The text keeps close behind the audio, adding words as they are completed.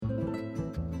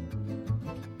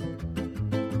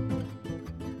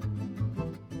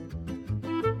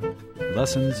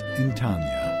Lessons in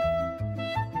Tanya.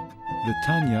 The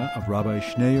Tanya of Rabbi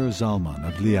Schneur Zalman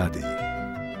of Liadi,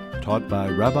 taught by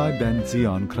Rabbi Ben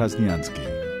Zion Krasniansky.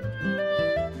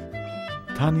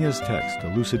 Tanya's text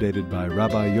elucidated by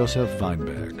Rabbi Yosef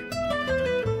Weinberg.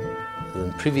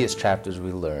 In previous chapters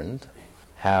we learned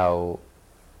how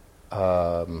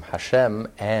Hashem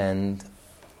and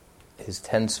his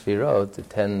 10 sfirot, the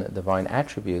 10 divine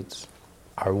attributes,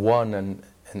 are one and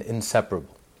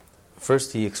inseparable.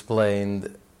 First he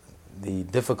explained the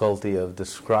difficulty of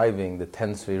describing the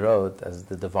 10 sfirot as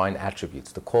the divine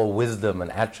attributes. To call wisdom an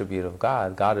attribute of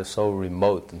God, God is so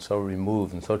remote and so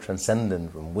removed and so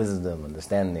transcendent from wisdom,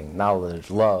 understanding, knowledge,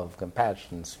 love,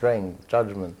 compassion, strength,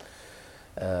 judgment.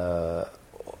 All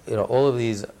of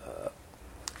these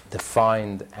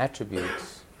defined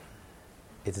attributes,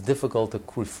 it's difficult to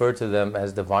refer to them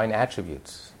as divine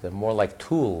attributes. They're more like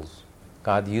tools.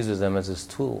 God uses them as his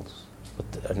tools.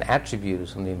 But an attribute is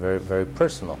something very, very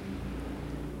personal.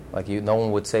 Like no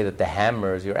one would say that the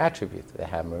hammer is your attribute. The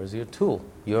hammer is your tool.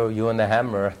 You and the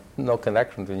hammer, no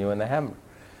connection between you and the hammer.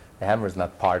 The hammer is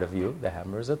not part of you. The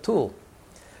hammer is a tool.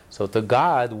 So to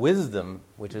God, wisdom,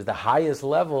 which is the highest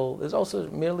level, is also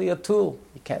merely a tool.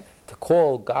 You can't to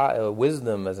call God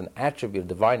wisdom as an attribute, a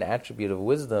divine attribute of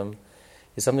wisdom,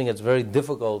 is something that's very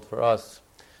difficult for us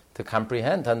to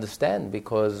comprehend, to understand,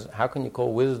 because how can you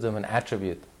call wisdom an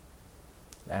attribute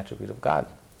of God?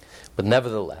 But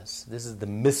nevertheless, this is the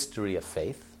mystery of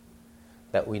faith,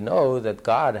 that we know that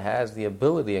God has the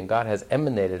ability and God has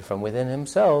emanated from within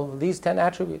himself these 10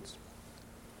 attributes.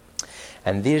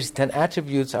 And these 10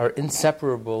 attributes are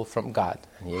inseparable from God.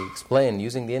 And he explained,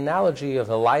 using the analogy of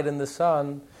the light and the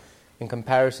sun in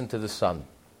comparison to the sun.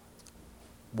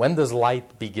 When does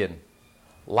light begin?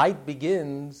 Light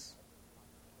begins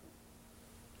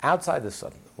outside the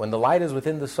sun. When the light is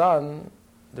within the sun,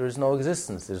 there is no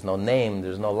existence, there's no name,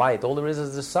 there's no light. All there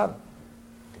is the sun.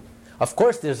 Of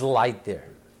course there's light there.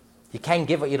 You can't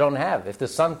give what you don't have. If the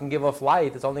sun can give off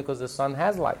light, it's only because the sun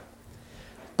has light.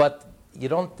 But you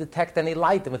don't detect any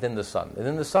light within the sun.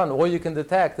 Within the sun, all you can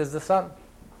detect is the sun.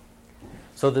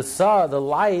 So the sun, the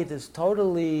light, is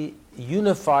totally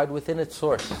unified within its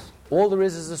source. All there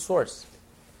is the source.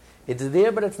 It's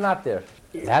there, but it's not there.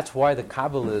 That's why the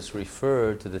Kabbalists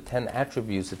refer to the 10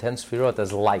 attributes, the 10 sfirot,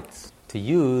 as lights. To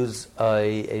use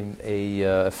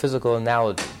a physical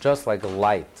analogy, just like a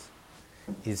light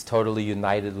is totally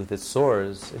united with its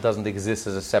source, it doesn't exist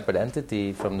as a separate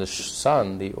entity from the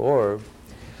sun, the orb,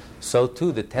 so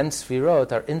too the 10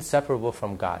 sfirot are inseparable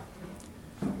from God.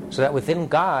 So that within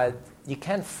God, you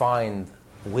can't find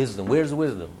wisdom. Where's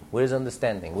wisdom? Where's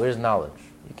understanding? Where's knowledge?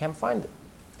 You can't find it.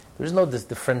 There's no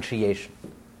differentiation.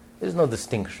 There's no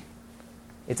distinction.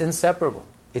 It's inseparable.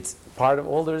 It's part of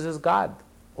all there is God.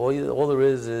 All there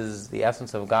is the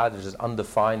essence of God, which is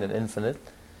undefined and infinite.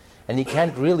 And you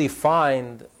can't really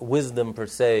find wisdom per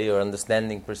se, or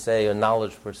understanding per se, or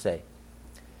knowledge per se.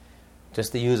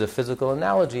 Just to use a physical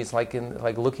analogy, it's like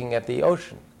looking at the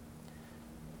ocean.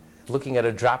 Looking at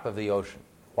a drop of the ocean.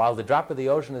 While the drop of the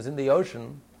ocean is in the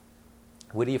ocean,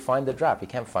 where do you find the drop? You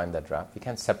can't find that drop. You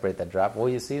can't separate that drop. All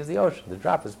you see is the ocean. The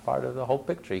drop is part of the whole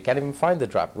picture. You can't even find the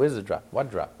drop. Where's the drop?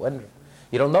 What drop? When?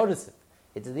 You don't notice it.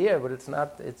 It's there, but it's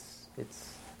not. It's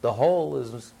the whole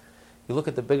is. You look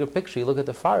at the bigger picture. You look at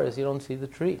the forest. You don't see the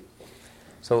tree.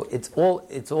 So it's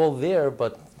all there,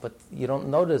 but you don't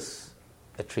notice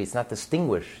a tree. It's not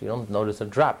distinguished. You don't notice a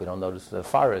drop. You don't notice the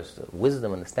forest.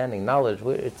 Wisdom, understanding, knowledge.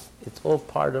 It's all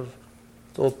part of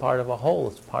a whole.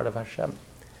 It's part of Hashem.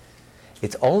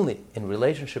 It's only in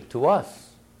relationship to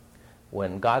us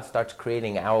when God starts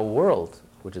creating our world,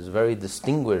 which is very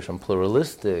distinguished and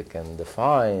pluralistic and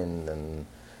defined,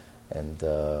 and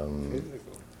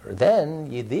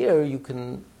then you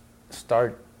can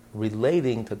start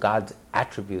relating to God's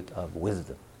attribute of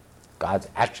wisdom, God's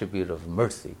attribute of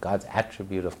mercy, God's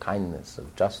attribute of kindness,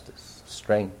 of justice, of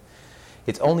strength.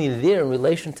 It's only there in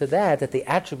relation to that the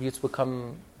attributes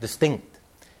become distinct,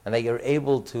 and that you're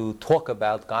able to talk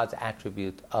about God's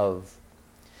attribute of.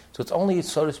 So it's only,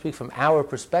 so to speak, from our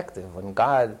perspective, when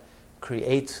God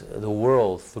creates the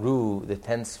world through the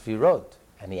 10 sfirot,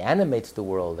 and he animates the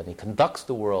world, and he conducts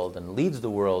the world, and leads the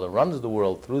world, and runs the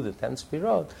world through the 10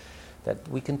 sfirot, that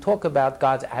we can talk about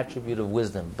God's attribute of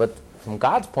wisdom. But from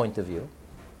God's point of view,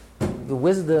 the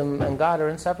wisdom and God are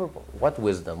inseparable. What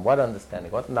wisdom, what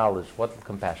understanding, what knowledge, what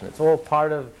compassion. It's all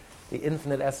part of the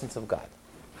infinite essence of God.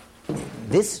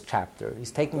 This chapter,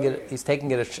 he's taking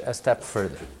it a step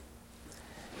further.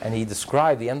 And he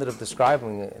ended up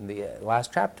describing in the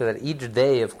last chapter that each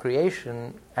day of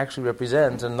creation actually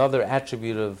represents another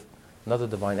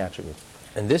divine attribute.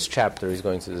 In this chapter he's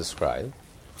going to describe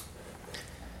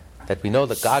that we know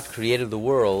that God created the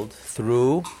world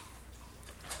through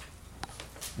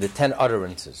the 10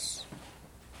 utterances.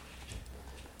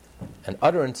 And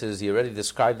utterances, he already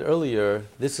described earlier,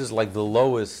 this is like the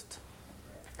lowest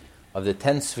of the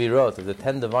 10 sfirot, of the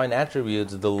 10 divine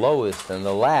attributes. The lowest and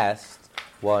the last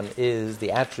one is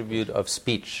the attribute of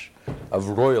speech, of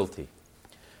royalty,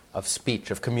 of speech,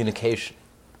 of communication,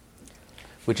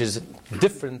 which is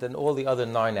different than all the other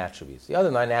 9 attributes. The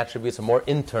other 9 attributes are more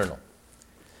internal.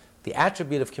 The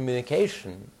attribute of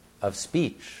communication, of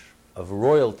speech, of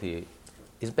royalty,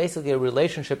 is basically a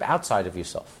relationship outside of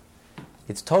yourself.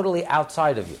 It's totally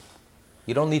outside of you.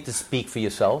 You don't need to speak for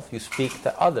yourself. You speak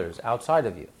to others outside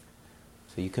of you.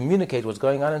 So you communicate what's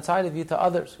going on inside of you to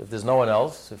others. If there's no one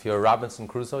else, if you're Robinson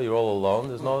Crusoe, you're all alone,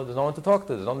 there's no one to talk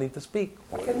to. There's no need to speak.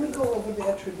 Can we go over the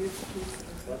attributes, please?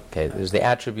 Okay, there's the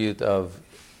attribute of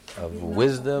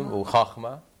wisdom,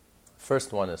 chachma.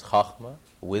 First one is chachma,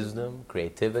 wisdom,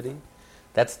 creativity.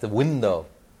 That's the window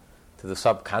to the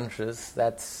subconscious.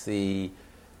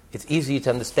 It's easy to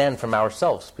understand from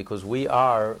ourselves because we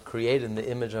are created in the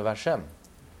image of Hashem.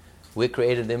 We're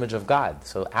created in the image of God.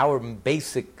 So our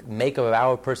basic makeup of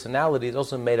our personality is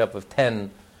also made up of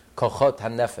 10 kochot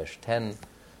hanefesh, 10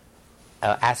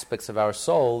 aspects of our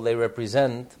soul. They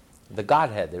represent the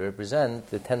Godhead. They represent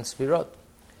the 10 sfirot.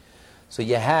 So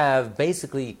you have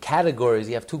basically categories.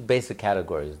 You have 2 basic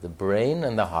categories, the brain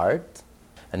and the heart.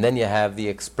 And then you have the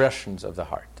expressions of the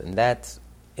heart. And that's,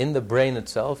 in the brain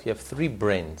itself, you have 3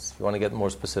 brains. If you want to get more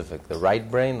specific, the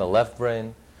right brain, the left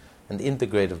brain, and the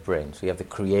integrative brain. So you have the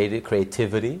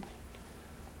creativity,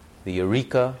 the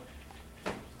eureka,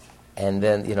 and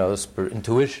then,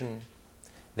 intuition.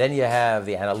 Then you have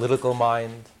the analytical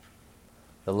mind,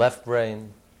 the left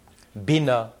brain,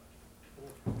 bina,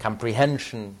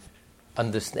 comprehension,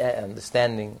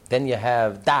 understanding. Then you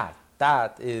have dat.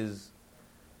 Dat is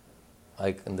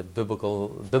like in the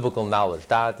biblical knowledge.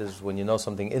 Dat is when you know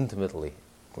something intimately,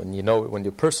 when you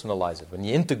personalize it, when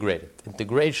you integrate it,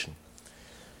 integration.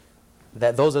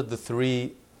 Those are the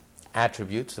 3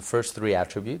 attributes, the first 3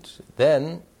 attributes.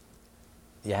 Then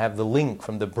you have the link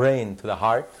from the brain to the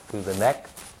heart, to the neck,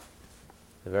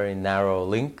 a very narrow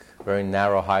link, very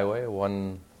narrow highway, a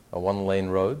one-lane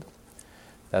road.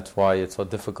 That's why it's so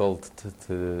difficult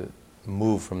to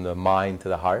move from the mind to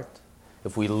the heart.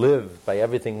 If we lived by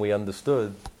everything we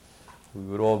understood, we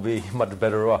would all be much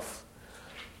better off.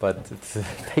 But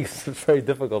it's very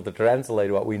difficult to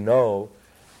translate what we know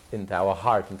into our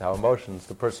heart, into our emotions,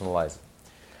 to personalize it.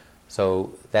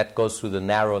 So that goes through the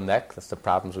narrow neck. That's the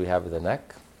problems we have with the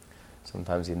neck.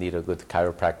 Sometimes you need a good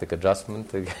chiropractic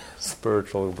adjustment,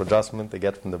 spiritual adjustment to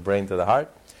get from the brain to the heart.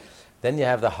 Then you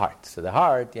have the heart. So the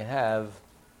heart, you have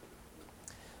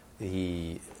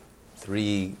the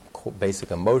 3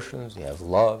 basic emotions. You have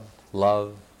love,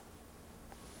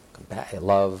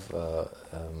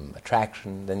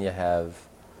 attraction. Then you have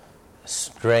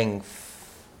strength,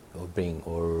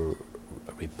 or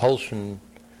repulsion.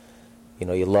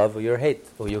 You love or you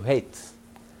hate.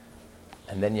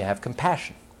 And then you have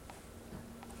compassion.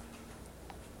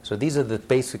 So these are the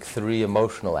basic 3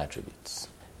 emotional attributes.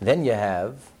 Then you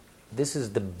have, this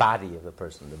is the body of the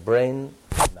person, the brain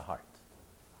and the heart.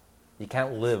 You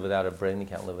can't live without a brain, you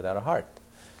can't live without a heart.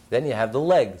 Then you have the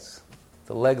legs.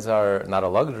 The legs are not a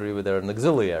luxury, but they're an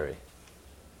auxiliary.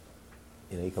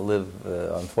 You can live,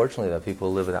 unfortunately, there are people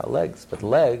who live without legs, but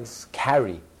legs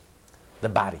carry the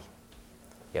body.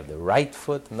 You have the right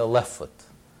foot and the left foot.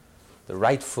 The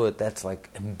right foot, that's like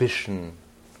ambition,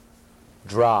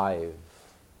 drive,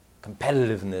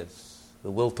 competitiveness,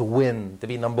 the will to win, to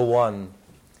be number one.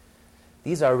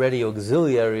 These are already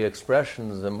auxiliary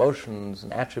expressions, emotions,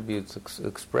 and attributes,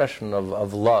 expression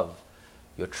of love.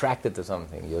 You're attracted to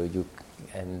something,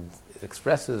 and it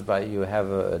expresses by you have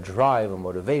a drive, a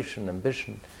motivation,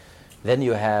 ambition. Then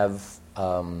you have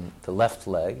the left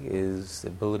leg is the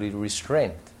ability to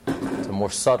restrain. It's a more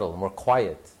subtle, more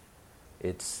quiet.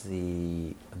 It's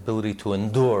the ability to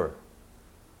endure,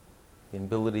 the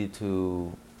ability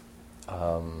to,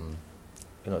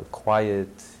 quiet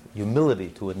humility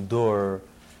to endure,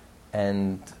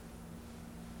 and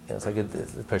it's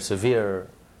like persevere.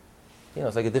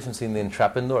 It's like a difference in the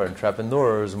entrepreneur.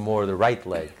 Entrepreneur is more the right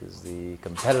leg, is the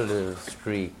competitive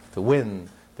streak, to win,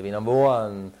 to be number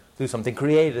one, do something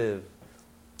creative.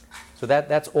 So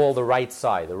that's all the right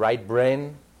side, the right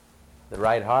brain, the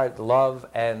right heart, love,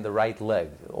 and the right leg,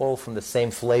 all from the same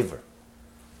flavor.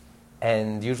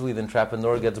 And usually the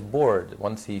entrepreneur gets bored.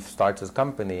 Once he starts his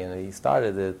company and he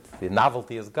started it, the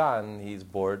novelty is gone, he's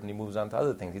bored and he moves on to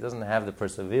other things. He doesn't have the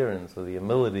perseverance or the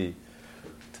humility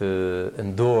to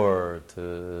endure.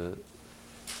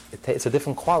 It's a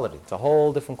different quality. It's a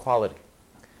whole different quality.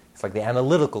 It's like the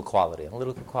analytical quality.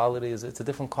 Analytical quality it's a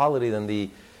different quality than the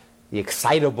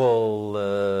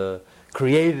excitable,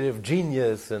 creative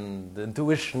genius and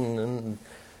intuition. And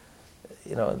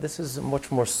this is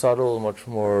much more subtle, much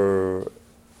more.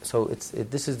 So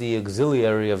this is the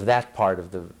auxiliary of that part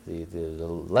of the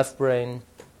left brain,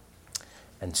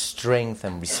 and strength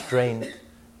and restraint,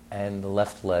 and the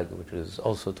left leg, which is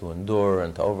also to endure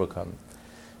and to overcome.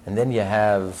 And then you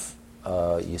have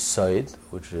Yesod,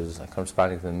 which is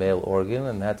corresponding to the male organ,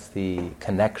 and that's the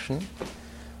connection.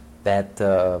 That's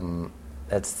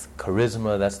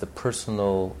charisma, that's the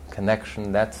personal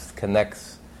connection, that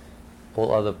connects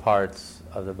all other parts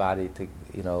of the body to,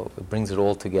 it brings it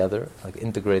all together, like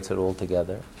integrates it all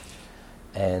together.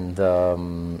 And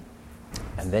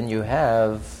then you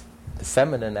have the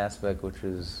feminine aspect, which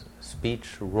is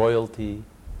speech, royalty,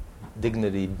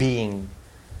 dignity, being,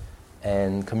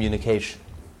 and communication,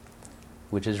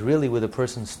 which is really where the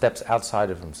person steps outside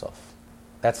of himself.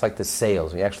 That's like the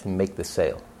sails. You actually make the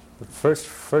sail. The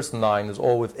first 9 is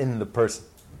all within the person.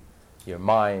 Your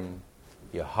mind,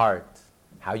 your heart,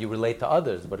 how you relate to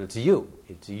others, but it's you.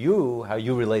 It's you, how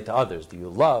you relate to others. Do you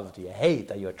love? Do you hate?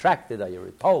 Are you attracted? Are you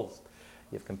repulsed?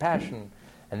 You have compassion.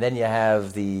 And then you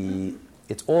have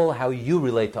it's all how you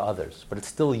relate to others, but it's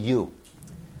still you.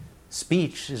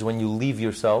 Speech is when you leave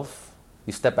yourself,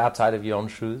 you step outside of your own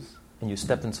shoes, and you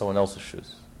step in someone else's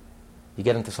shoes. You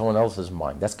get into someone else's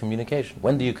mind. That's communication.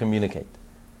 When do you communicate?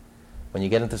 When you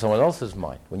get into someone else's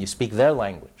mind, when you speak their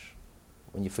language,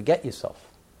 when you forget yourself.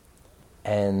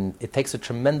 And it takes a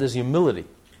tremendous humility,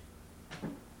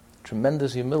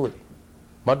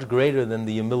 much greater than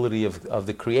the humility of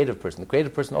the creative person. The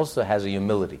creative person also has a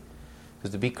humility,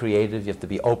 because to be creative, you have to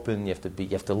be open, you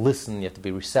have to listen, you have to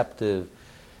be receptive,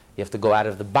 you have to go out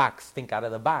of the box, think out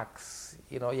of the box.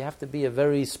 You have to be a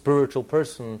very spiritual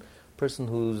person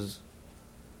who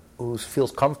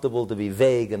feels comfortable to be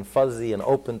vague and fuzzy and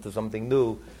open to something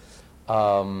new,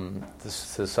 to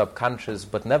subconscious.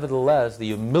 But nevertheless, the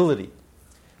humility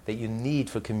that you need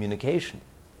for communication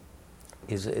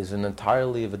is an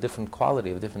entirely of a different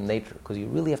quality, of a different nature, because you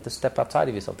really have to step outside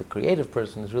of yourself. The creative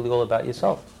person is really all about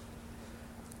yourself.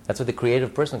 That's what the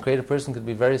creative person could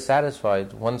be very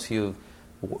satisfied once you've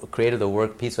created a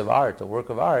piece of art, a work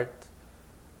of art,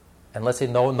 and let's say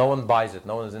no one buys it,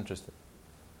 no one is interested.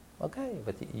 Okay,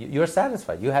 but you're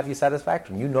satisfied. You have your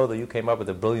satisfaction. You know that you came up with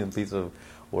a brilliant piece of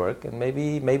work, and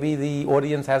maybe the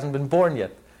audience hasn't been born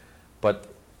yet, but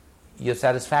your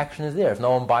satisfaction is there. If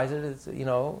no one buys it, it's,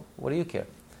 what do you care?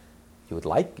 You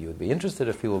would be interested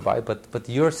if people buy it, but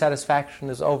your satisfaction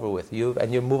is over with.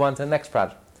 And you move on to the next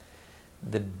project.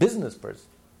 The business person,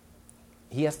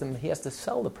 he has to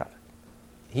sell the product.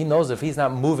 He knows if he's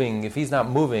not moving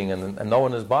and no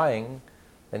one is buying,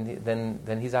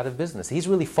 then he's out of business. He's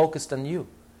really focused on you.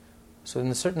 So in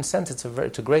a certain sense, it's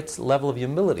a great level of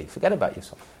humility. Forget about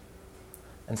yourself.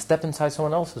 And step inside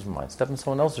someone else's mind. Step in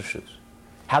someone else's shoes.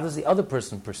 How does the other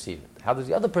person perceive it? How does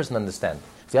the other person understand it?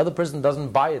 If the other person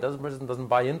doesn't buy it, the other person doesn't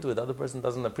buy into it, the other person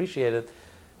doesn't appreciate it,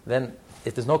 then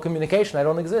if there's no communication, I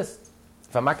don't exist.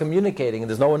 If I'm not communicating and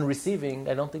there's no one receiving,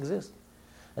 I don't exist.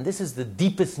 And this is the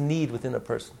deepest need within a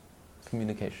person,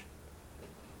 communication.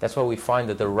 That's why we find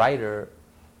that the writer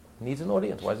needs an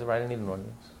audience. Why does the writer need an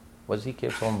audience? What does he care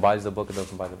if someone buys the book or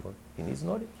doesn't buy the book? He needs an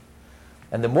audience.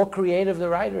 And the more creative the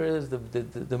writer is,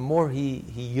 the more he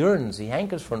yearns, he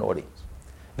hankers for an audience.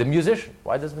 The musician,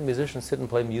 why doesn't the musician sit and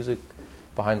play music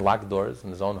behind locked doors in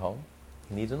his own home?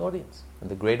 He needs an audience. And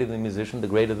the greater the musician, the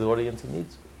greater the audience he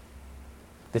needs.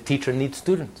 The teacher needs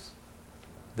students.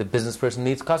 The business person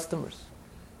needs customers.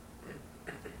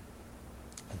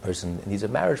 The person needs a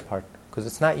marriage partner, because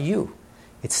it's not you.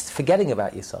 It's forgetting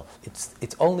about yourself.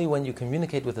 It's only when you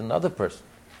communicate with another person,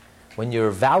 when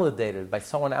you're validated by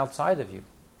someone outside of you,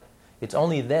 it's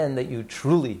only then that you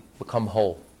truly become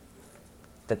whole,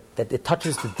 that it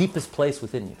touches the deepest place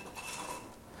within you.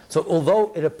 So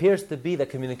although it appears to be that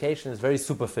communication is very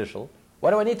superficial,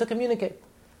 why do I need to communicate?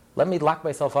 Let me lock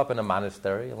myself up in a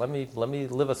monastery. Let me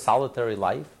live a solitary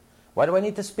life. Why do I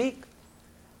need to speak?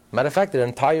 Matter of fact, there are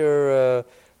entire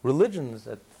religions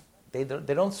that they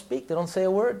don't speak. They don't say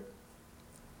a word.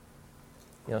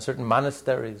 Certain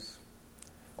monasteries.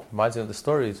 Reminds me of the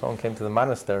story. Someone came to the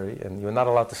monastery, and you were not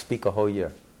allowed to speak a whole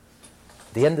year.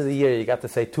 At the end of the year, you got to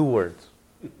say 2 words.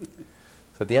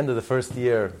 So at the end of the first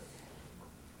year,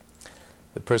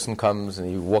 the person comes and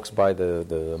he walks by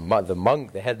the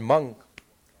monk, the head monk.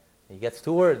 He gets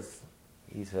 2 words.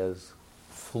 He says,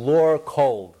 "Floor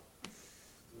cold."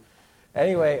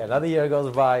 Anyway, another year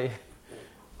goes by.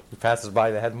 He passes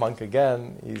by the head monk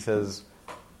again. He says,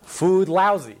 "Food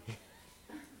lousy."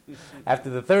 After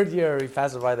the third year, he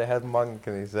passes by the head monk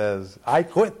and he says, I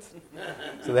quit.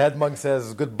 So the head monk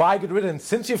says, goodbye, good riddance.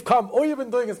 Since you've come, all you've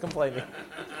been doing is complaining.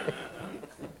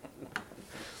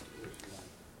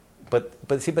 But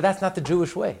that's not the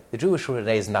Jewish way. The Jewish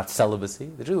way is not celibacy.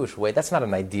 The Jewish way, that's not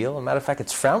an ideal. As a matter of fact,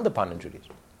 it's frowned upon in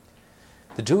Judaism.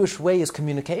 The Jewish way is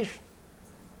communication,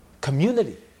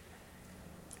 community,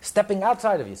 stepping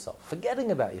outside of yourself,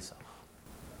 forgetting about yourself.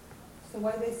 So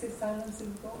why they say silence is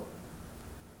gold?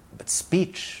 But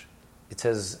speech, it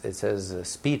says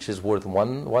speech is worth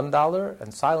 $1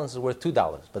 and silence is worth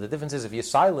 $2. But the difference is if you're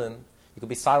silent, you could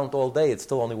be silent all day, it's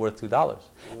still only worth $2.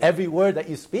 Every word that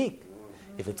you speak,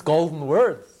 if it's golden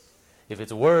words, if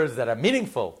it's words that are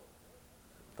meaningful,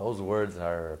 those words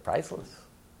are priceless.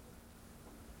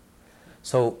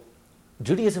 So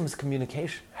Judaism is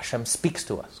communication. Hashem speaks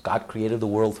to us. God created the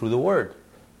world through the Word.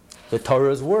 The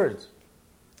Torah is words.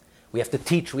 We have to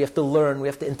teach, we have to learn, we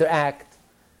have to interact.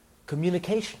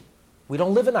 Communication. We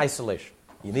don't live in isolation.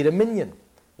 You need a minyan.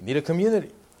 You need a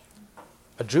community.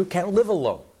 A Jew can't live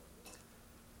alone.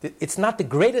 It's not the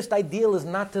greatest ideal is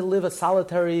not to live a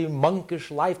solitary monkish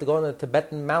life, to go on a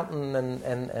Tibetan mountain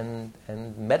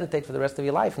and meditate for the rest of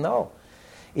your life. No.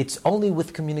 It's only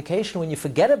with communication, when you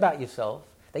forget about yourself,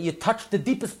 that you touch the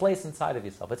deepest place inside of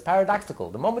yourself. It's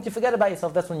paradoxical. The moment you forget about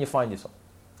yourself, that's when you find yourself.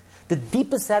 The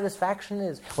deepest satisfaction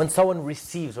is when someone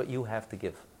receives what you have to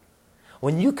give.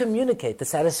 When you communicate, the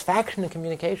satisfaction in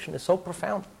communication is so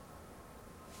profound.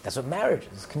 That's what marriage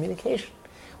is, communication.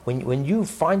 When you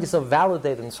find yourself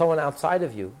validated in someone outside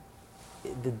of you,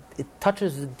 it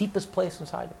touches the deepest place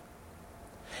inside of you.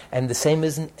 And the same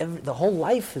is the whole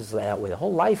life is that way. The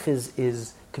whole life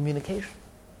is communication.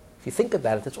 If you think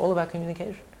about it, it's all about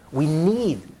communication. We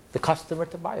need the customer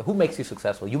to buy. Who makes you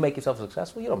successful? You make yourself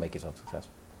successful? You don't make yourself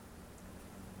successful.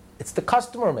 It's the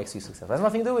customer who makes you successful. It has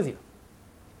nothing to do with you.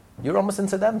 You're almost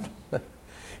incidental.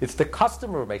 It's the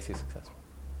customer who makes you successful.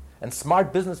 And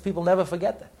smart business people never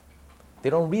forget that. They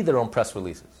don't read their own press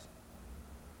releases.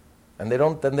 And they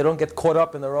don't get caught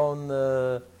up in their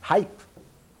own hype.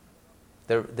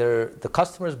 The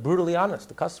customer is brutally honest.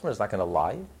 The customer is not going to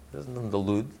lie. He doesn't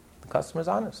delude. The customer is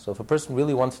honest. So if a person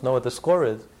really wants to know what the score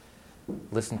is,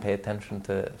 listen, pay attention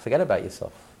to, forget about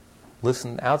yourself.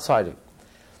 Listen outside of it.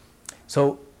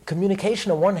 So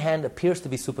communication on one hand appears to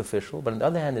be superficial, but on the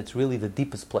other hand it's really the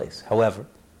deepest place. However,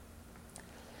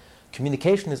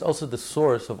 communication is also the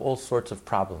source of all sorts of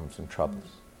problems and troubles,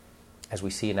 as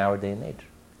we see in our day and age.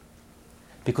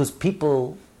 Because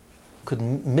people could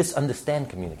misunderstand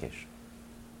communication.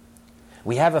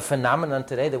 We have a phenomenon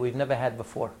today that we've never had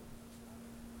before.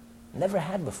 Never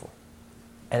had before.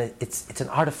 And it's an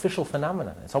artificial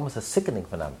phenomenon. It's almost a sickening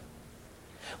phenomenon.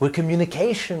 Where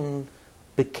communication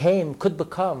could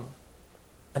become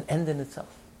an end in itself.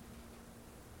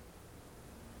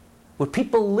 Where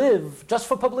people live just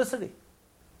for publicity.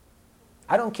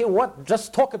 I don't care what,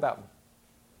 just talk about me.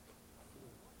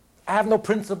 I have no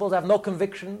principles, I have no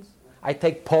convictions. I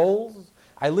take polls,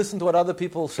 I listen to what other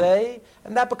people say,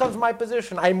 and that becomes my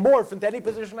position. I morph into any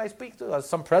position I speak to. As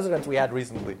some presidents we had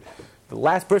recently, the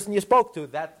last person you spoke to,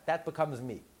 that becomes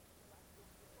me.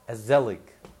 As Zelig,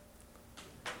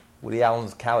 Woody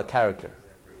Allen's character.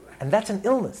 And that's an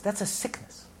illness, that's a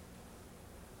sickness.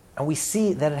 And we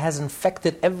see that it has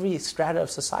infected every strata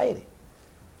of society.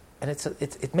 And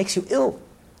it makes you ill.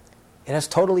 It has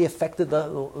totally affected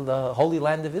the Holy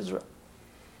Land of Israel.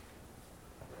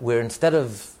 Where instead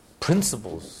of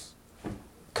principles,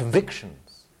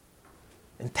 convictions,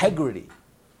 integrity,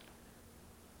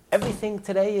 everything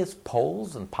today is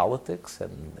polls and politics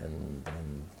and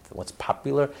what's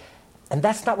popular. And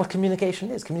that's not what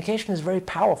communication is. Communication is very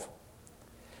powerful.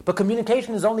 But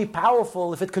communication is only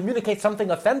powerful if it communicates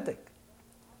something authentic.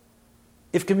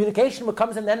 If communication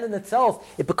becomes an end in itself,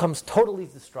 it becomes totally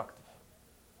destructive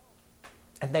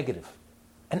and negative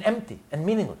and empty and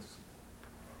meaningless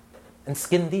and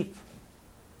skin deep.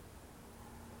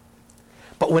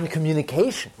 But when you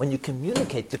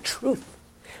communicate the truth,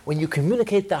 when you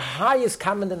communicate the highest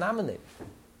common denominator,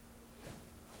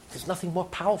 there's nothing more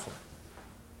powerful.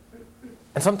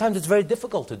 And sometimes it's very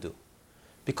difficult to do,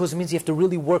 because it means you have to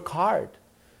really work hard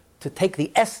to take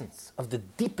the essence of the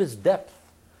deepest depth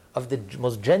of the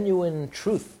most genuine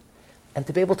truth and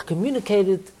to be able to communicate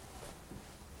it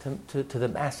to the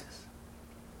masses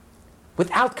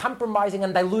without compromising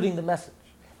and diluting the message.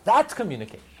 That's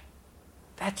communication.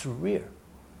 That's real.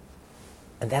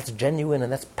 And that's genuine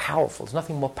and that's powerful. There's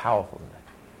nothing more powerful than that.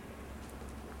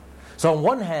 So on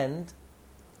one hand,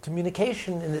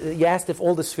 communication, you asked if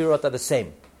all the sefirot are the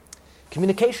same.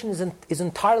 Communication is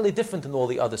entirely different than all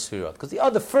the other sfirot, because the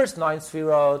other first 9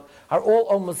 sfirot are all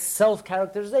almost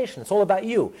self-characterization. It's all about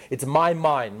you. It's my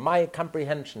mind, my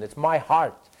comprehension, it's my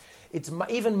heart, it's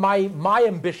even my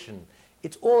ambition.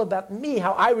 It's all about me,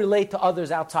 how I relate to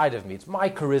others outside of me. It's my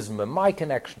charisma, my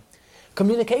connection.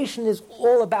 Communication is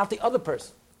all about the other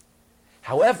person.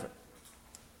 However,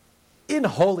 in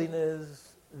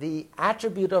holiness, the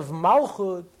attribute of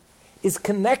Malchut is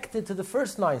connected to the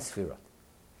first 9 sfirot.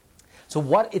 So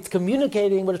what it's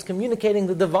communicating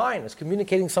the divine. It's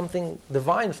communicating something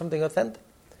divine, something authentic.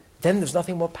 Then there's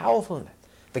nothing more powerful than that.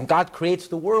 Then God creates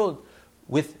the world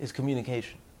with his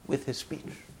communication, with his speech.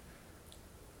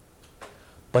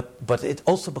 But it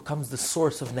also becomes the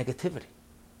source of negativity.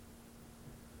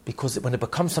 Because when it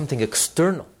becomes something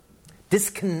external,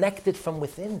 disconnected from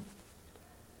within,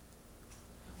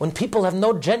 when people have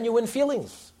no genuine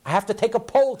feelings, I have to take a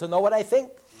poll to know what I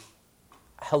think.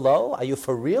 Hello? Are you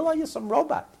for real or are you some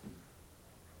robot?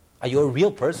 Are you a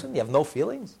real person? You have no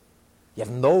feelings? You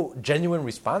have no genuine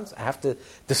response? I have to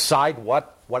decide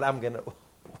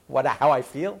how I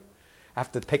feel? I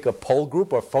have to pick a poll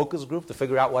group or focus group to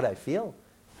figure out what I feel?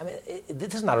 I mean,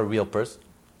 this is not a real person.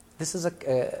 This is a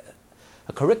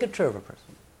caricature of a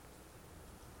person.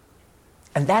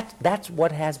 And that's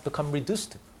what has become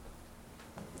reduced to.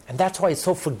 And that's why it's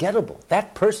so forgettable.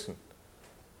 That person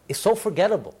is so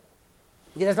forgettable.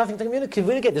 There's nothing to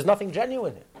communicate. There's nothing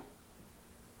genuine in it.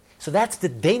 So that's the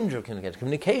danger of communication.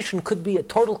 Communication could be a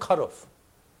total cutoff,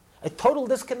 a total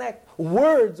disconnect.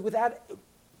 Words without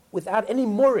any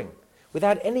mooring,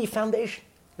 without any foundation,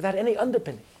 without any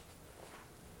underpinning.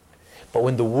 But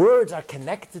when the words are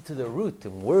connected to the root,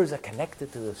 and words are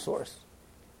connected to the source,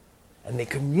 and they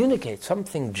communicate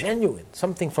something genuine,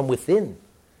 something from within,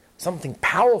 something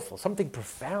powerful, something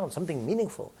profound, something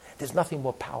meaningful, there's nothing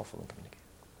more powerful than communication.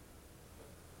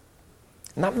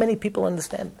 Not many people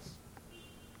understand this.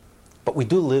 But we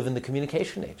do live in the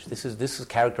communication age. This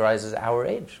characterizes our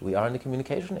age. We are in the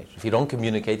communication age. If you don't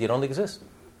communicate, you don't exist.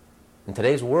 In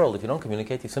today's world, if you don't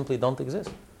communicate, you simply don't exist.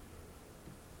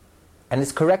 And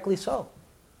it's correctly so.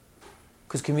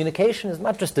 Because communication is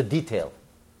not just a detail.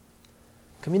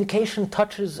 Communication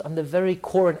touches on the very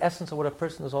core and essence of what a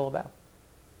person is all about.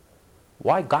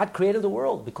 Why? God created the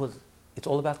world because it's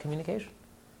all about communication.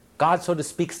 God, so to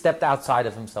speak, stepped outside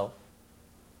of himself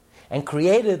and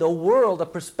created a world, a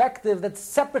perspective that's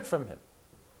separate from him,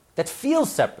 that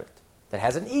feels separate, that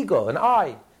has an ego, an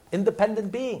I, independent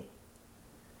being.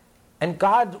 And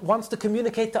God wants to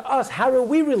communicate to us, how do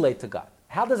we relate to God?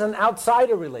 How does an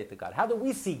outsider relate to God? How do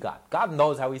we see God? God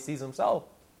knows how he sees himself.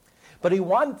 But he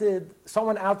wanted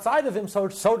someone outside of him, so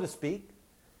to speak.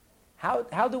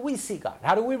 How do we see God?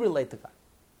 How do we relate to God?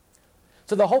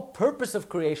 So the whole purpose of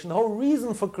creation, the whole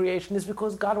reason for creation is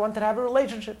because God wanted to have a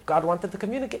relationship. God wanted to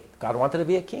communicate. God wanted to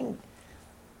be a king.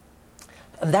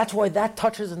 And that's why that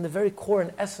touches in the very core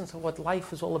and essence of what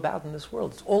life is all about in this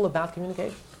world. It's all about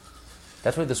communication.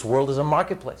 That's why this world is a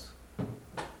marketplace.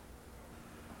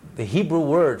 The Hebrew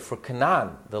word for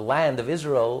Canaan, the land of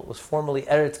Israel, was formerly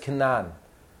Eretz Canaan,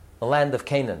 the land of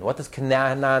Canaan. What does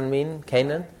Canaan mean?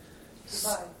 Canaan?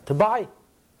 To buy.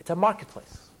 It's a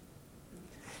marketplace.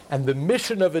 And the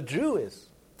mission of a Jew is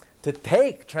to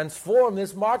transform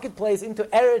this marketplace into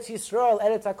Eretz Yisrael,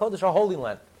 Eretz HaKodesh, our holy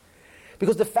land.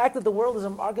 Because the fact that the world is a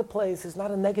marketplace is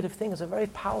not a negative thing, it's a very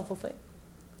powerful thing.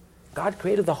 God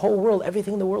created the whole world,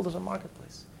 everything in the world is a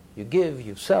marketplace. You give,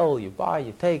 you sell, you buy,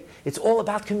 you take. It's all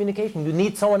about communication. You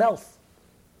need someone else.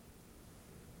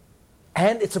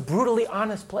 And it's a brutally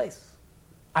honest place.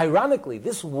 Ironically,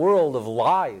 this world of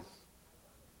lies,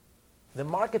 the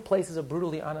marketplace is a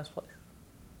brutally honest place.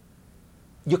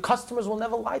 Your customers will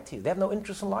never lie to you. They have no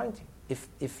interest in lying to you.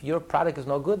 If your product is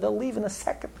no good, they'll leave in a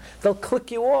second. They'll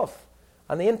click you off.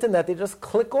 On the internet, they just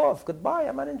click off. Goodbye,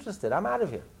 I'm not interested. I'm out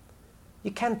of here. You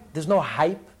can't, there's no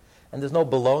hype, and there's no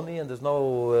baloney, and there's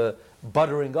no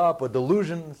buttering up or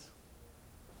delusions.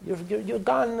 You're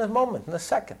gone in a moment, in a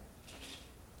second.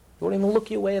 You won't even look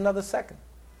your way another second.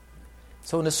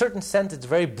 So in a certain sense, it's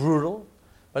very brutal.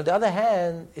 But on the other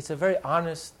hand, it's a very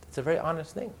honest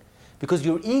thing. Because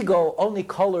your ego only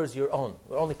colors your own.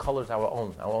 It only colors our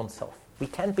own self. We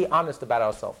can't be honest about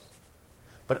ourselves.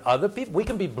 But other people, we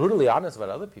can be brutally honest about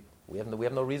other people. We have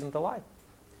no reason to lie.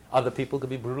 Other people can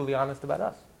be brutally honest about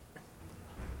us.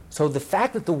 So the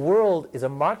fact that the world is a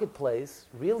marketplace,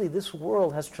 really this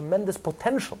world has tremendous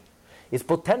potential. It's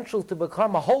potential to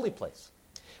become a holy place.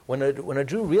 When a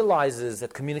Jew realizes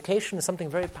that communication is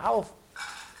something very powerful,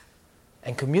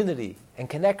 and community, and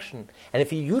connection, and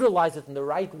if you utilize it in the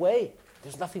right way,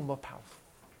 there's nothing more powerful.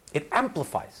 It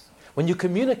amplifies. When you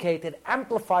communicate, it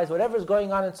amplifies whatever's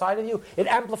going on inside of you. It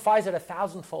amplifies it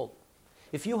 1,000-fold.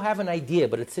 If you have an idea,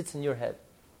 but it sits in your head,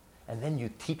 and then you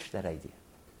teach that idea,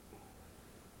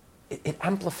 it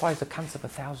amplifies the concept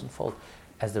 1,000-fold.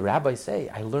 As the rabbis say,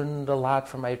 I learned a lot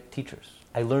from my teachers.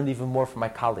 I learned even more from my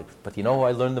colleagues. But you know who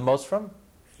I learned the most from?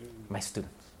 My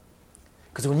students.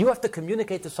 Because when you have to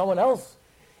communicate to someone else,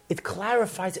 it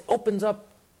clarifies, it opens up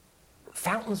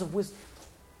fountains of wisdom.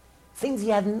 Things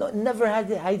you had never had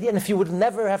the idea. And if you would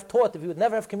never have taught, if you would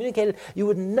never have communicated, you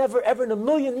would never, ever in a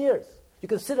million years, you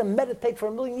could sit and meditate for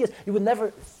a million years, you would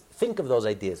never think of those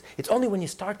ideas. It's only when you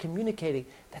start communicating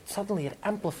that suddenly it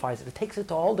amplifies it. It takes it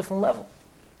to a whole different level.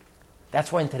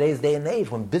 That's why in today's day and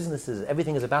age, when businesses,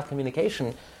 everything is about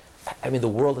communication, I mean, the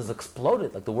world has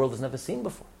exploded like the world has never seen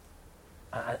before.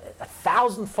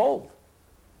 1,000-fold.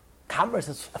 Commerce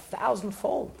is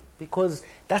 1,000-fold because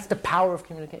that's the power of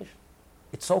communication.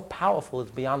 It's so powerful,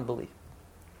 it's beyond belief.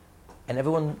 And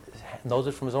everyone knows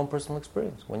it from his own personal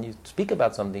experience. When you speak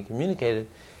about something, communicate it,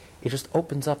 it just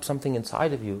opens up something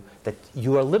inside of you that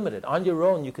you are limited. On your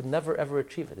own, you could never, ever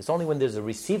achieve it. It's only when there's a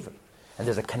receiver, and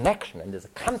there's a connection, and there's a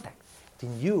contact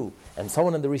between you and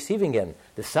someone on the receiving end,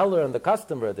 the seller and the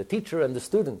customer, the teacher and the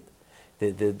student,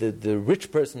 the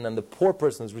rich person and the poor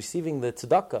person who's receiving the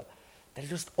tzedakah, that it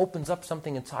just opens up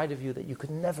something inside of you that you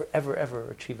could never, ever,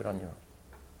 ever achieve it on your own.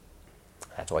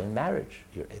 That's why in marriage,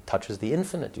 it touches the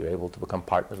infinite. You're able to become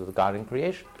partners with God in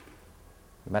creation.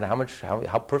 No matter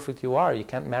how perfect you are, you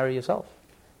can't marry yourself.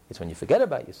 It's when you forget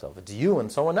about yourself. It's you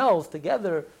and someone else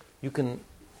together, you can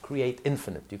create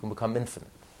infinite. You can become infinite.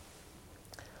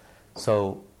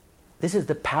 So this is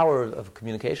the power of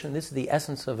communication. This is the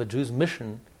essence of a Jew's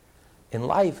mission in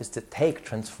life, is to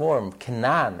transform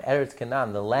Canaan, Eretz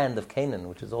Canaan, the land of Canaan,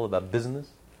 which is all about business,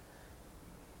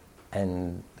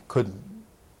 and could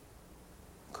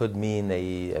mean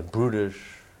a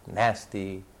brutish,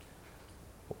 nasty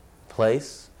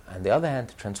place. On the other hand,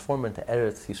 to transform it into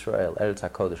Eretz Yisrael, Eretz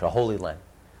HaKodesh, a holy land.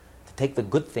 To take the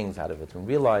good things out of it and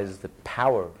realize the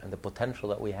power and the potential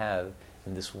that we have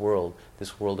in this world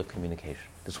of communication,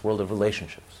 this world of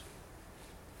relationships,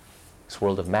 this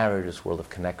world of marriage, this world of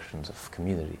connections, of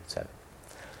community, etc.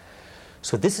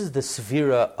 So this is the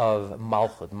Sefira of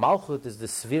Malchut. Malchut is the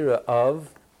Sefira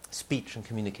of speech and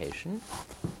communication.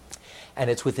 And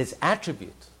it's with this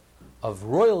attribute of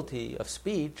royalty, of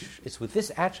speech, it's with this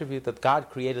attribute that God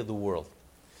created the world.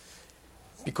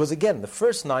 Because again, the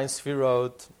first 9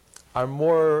 Sefirot are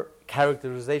more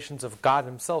characterizations of God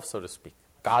himself, so to speak.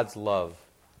 God's love,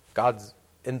 God's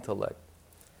intellect,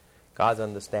 God's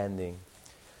understanding.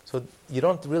 So you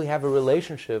don't really have a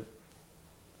relationship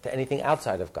to anything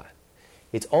outside of God.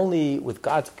 It's only with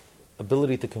God's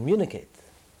ability to communicate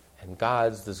and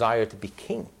God's desire to be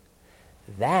king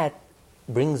that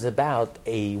brings about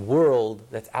a world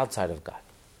that's outside of God.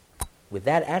 With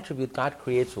that attribute, God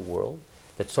creates a world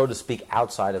that's, so to speak,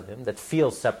 outside of him, that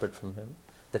feels separate from him,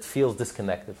 that feels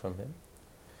disconnected from him.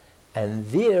 And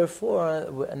therefore,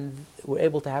 we're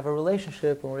able to have a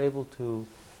relationship, and we're able to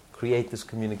create this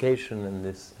communication and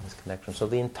this connection. So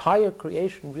the entire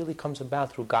creation really comes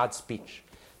about through God's speech.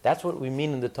 That's what we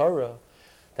mean in the Torah.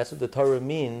 That's what the Torah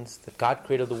means, that God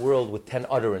created the world with 10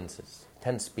 utterances.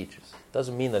 10 speeches. It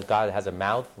doesn't mean that God has a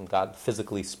mouth and God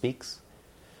physically speaks.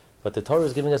 But the Torah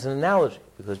is giving us an analogy,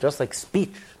 because just like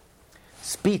speech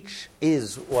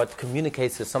is what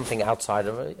communicates to something outside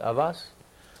of us,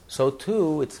 so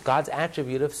too it's God's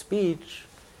attribute of speech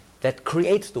that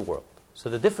creates the world. So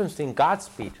the difference between God's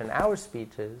speech and our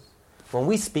speech is, when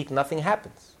we speak, nothing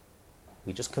happens.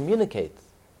 We just communicate,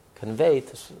 convey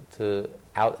to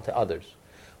others.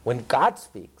 When God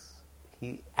speaks,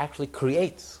 he actually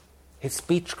creates. His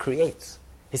speech creates.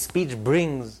 His speech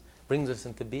brings us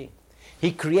into being.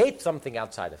 He creates something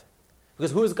outside of him.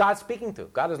 Because who is God speaking to?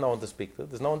 God has no one to speak to.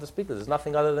 There's no one to speak to. There's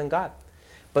nothing other than God.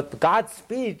 But God's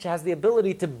speech has the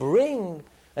ability to bring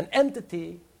an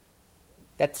entity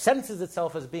that senses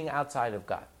itself as being outside of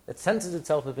God, that senses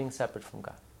itself as being separate from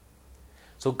God.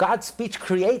 So God's speech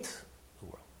creates the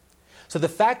world. So the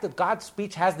fact that God's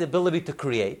speech has the ability to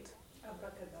create,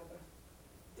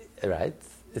 right,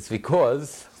 it's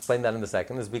because, I'll explain that in a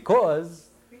second, it's because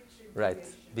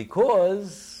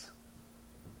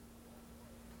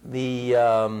the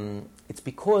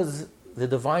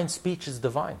divine speech is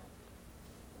divine.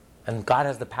 And God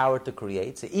has the power to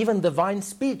create. So even divine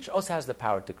speech also has the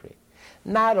power to create.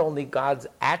 Not only God's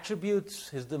attributes,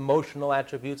 his emotional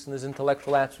attributes and his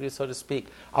intellectual attributes, so to speak,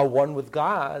 are one with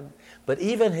God, but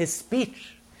even his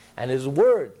speech and his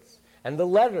words and the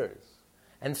letters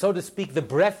and, so to speak, the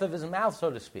breath of his mouth,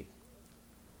 so to speak,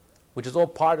 which is all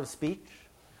part of speech,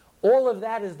 All of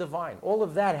that is divine. All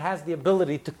of that has the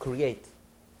ability to create,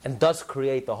 and does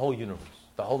create the whole universe,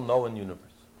 the whole known universe.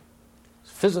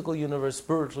 Physical universe,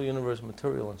 spiritual universe,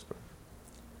 material and spiritual.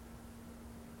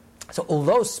 So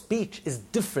although speech is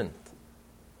different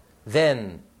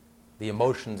than the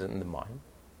emotions in the mind,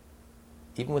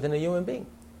 even within a human being,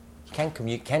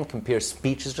 you can't compare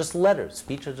speech as just letters.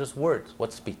 Speech is just words.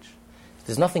 What's speech?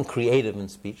 There's nothing creative in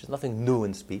speech. There's nothing new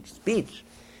in speech. Speech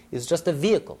is just a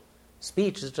vehicle.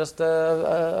 Speech is just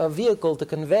a vehicle to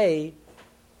convey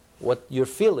what you're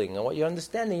feeling and what you're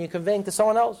understanding. You're conveying to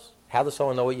someone else. How does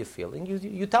someone know what you're feeling?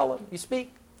 You tell them. You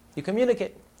speak. You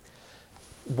communicate.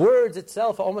 Words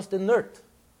itself are almost inert.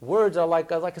 Words are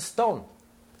like a stone.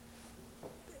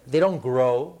 They don't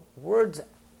grow. Words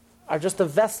are just a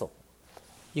vessel.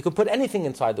 You can put anything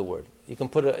inside the word. You can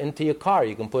put it into your car.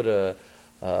 You can put a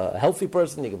healthy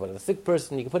person. You can put a sick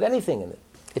person. You can put anything in it.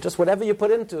 It's just whatever you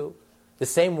put into. The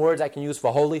same words I can use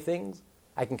for holy things.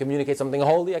 I can communicate something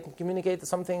holy. I can communicate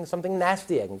something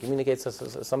nasty. I can communicate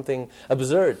something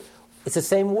absurd. It's the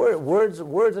same word. Words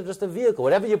are just a vehicle.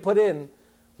 Whatever you put in,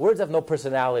 words have no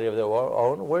personality of their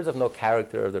own. Words have no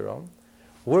character of their own.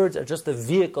 Words are just a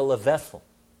vehicle, a vessel.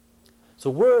 So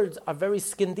words are very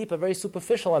skin deep, are very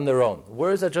superficial on their own.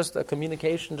 Words are just a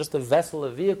communication, just a vessel,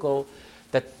 a vehicle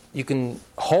that you can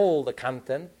hold a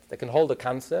content, that can hold a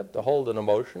concept, or hold an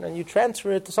emotion, and you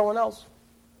transfer it to someone else.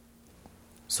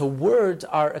 So words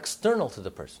are external to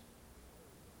the person.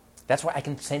 That's why I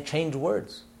can change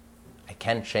words. I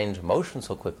can't change emotions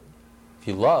so quickly. If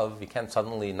you love, you can't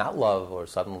suddenly not love or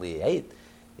suddenly hate.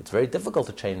 It's very difficult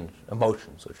to change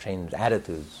emotions or change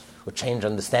attitudes or change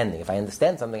understanding. If I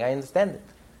understand something, I understand it.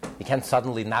 You can't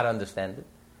suddenly not understand it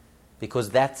because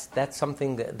that's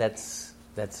something that's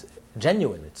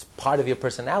genuine. It's part of your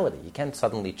personality. You can't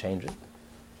suddenly change it.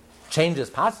 Change is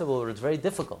possible, but it's very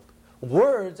difficult.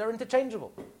 Words are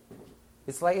interchangeable.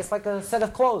 It's like a set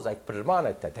of clothes. I put them on,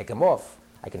 I take them off.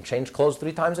 I can change clothes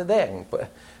 3 times a day.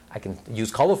 I can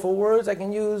use colorful words. I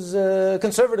can use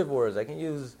conservative words. I can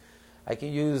use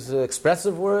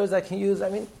expressive words.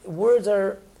 Words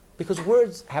are, because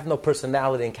words have no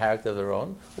personality and character of their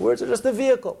own. Words are just a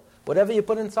vehicle. Whatever you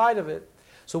put inside of it.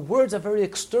 So words are very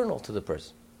external to the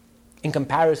person, in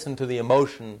comparison to the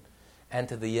emotion and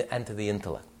to the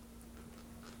intellect.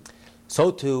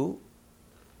 So too,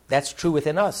 that's true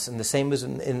within us, and the same is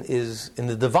in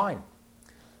the divine.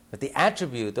 That the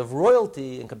attribute of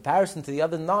royalty in comparison to the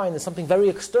other 9 is something very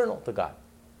external to God.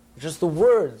 It's just the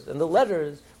words and the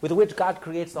letters with which God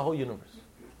creates the whole universe.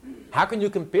 How can you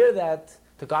compare that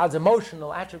to God's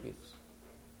emotional attributes,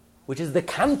 which is the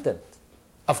content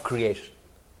of creation?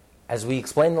 As we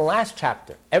explained in the last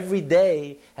chapter, every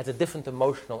day has a different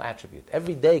emotional attribute.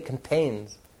 Every day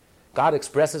contains, God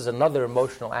expresses another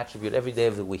emotional attribute every day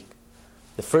of the week.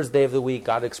 The first day of the week,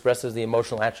 God expresses the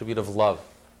emotional attribute of love.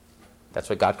 That's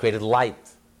why God created light.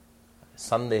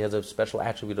 Sunday has a special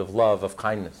attribute of love, of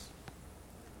kindness.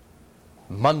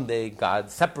 Monday,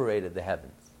 God separated the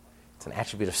heavens. It's an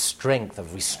attribute of strength,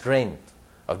 of restraint,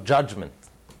 of judgment.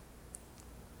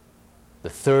 The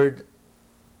third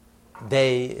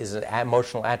day is an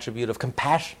emotional attribute of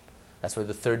compassion. That's why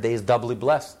the third day is doubly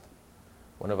blessed.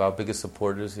 One of our biggest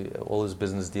supporters, all his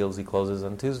business deals he closes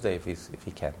on Tuesday if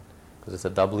he can, because it's a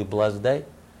doubly blessed day.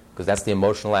 Because that's the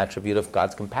emotional attribute of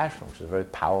God's compassion, which is a very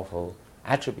powerful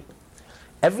attribute.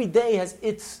 Every day has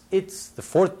its. The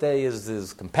fourth day is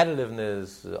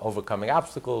competitiveness, overcoming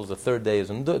obstacles. The third day is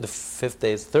the fifth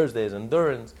day is Thursday is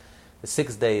endurance. The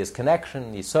sixth day is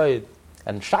connection, Yesod.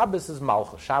 And Shabbos is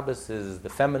Malchus. Shabbos is the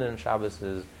feminine. Shabbos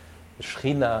is the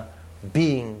Shechina,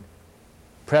 being,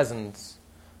 presence,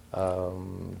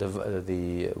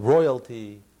 the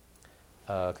royalty,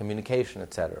 communication,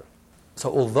 etc. So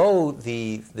although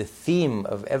the theme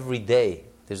of every day,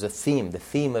 there's a theme, the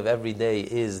theme of every day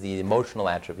is the emotional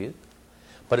attribute,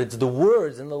 but it's the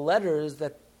words and the letters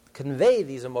that convey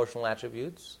these emotional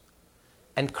attributes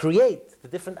and create the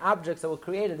different objects that were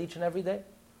created each and every day.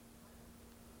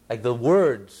 Like the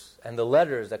words and the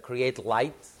letters that create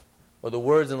light, or the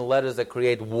words and the letters that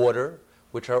create water,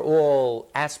 which are all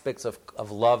aspects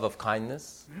of love, of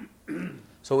kindness.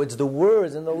 So it's the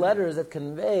words and the letters that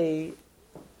convey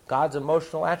God's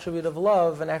emotional attribute of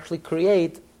love and actually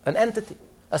create an entity,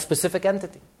 a specific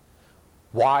entity.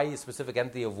 Why a specific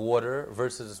entity of water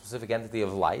versus a specific entity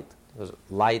of light? Because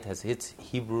light has its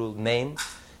Hebrew name,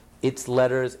 its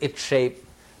letters, its shape.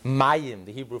 Mayim,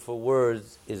 the Hebrew for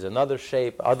words, is another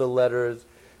shape, other letters,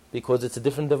 because it's a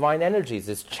different divine energies.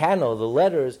 It's channel, the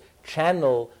letters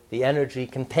channel the energy,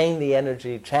 contain the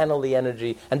energy, channel the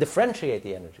energy, and differentiate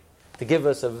the energy to give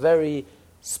us a very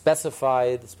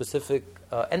specific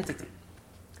entity.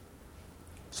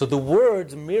 So the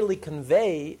words merely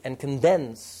convey and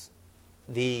condense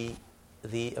the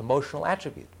emotional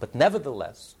attribute. But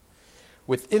nevertheless,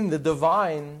 within the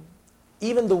divine,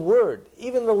 even the word,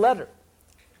 even the letter,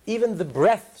 even the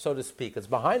breath, so to speak, that's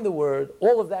behind the word,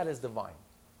 all of that is divine,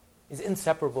 is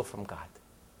inseparable from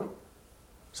God.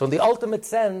 So in the ultimate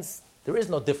sense, there is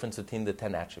no difference between the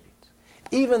 10 attributes.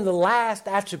 Even the last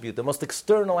attribute, the most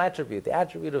external attribute, the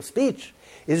attribute of speech,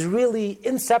 is really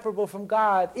inseparable from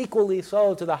God, equally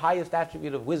so to the highest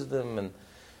attribute of wisdom, and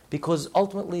because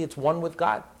ultimately it's one with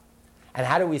God. And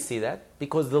how do we see that?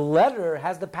 Because the letter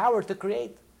has the power to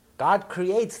create. God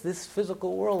creates this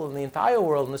physical world and the entire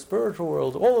world and the spiritual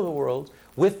world, all of the worlds,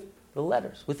 with the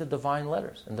letters, with the divine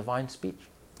letters and divine speech.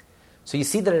 So you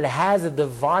see that it has a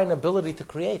divine ability to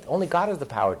create. Only God has the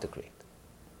power to create.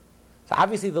 So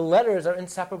obviously the letters are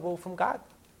inseparable from God.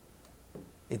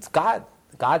 It's God.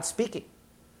 God speaking.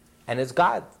 And it's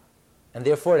God. And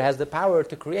therefore it has the power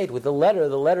to create. With the letter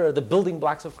are the building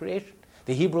blocks of creation.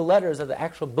 The Hebrew letters are the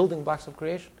actual building blocks of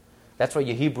creation. That's why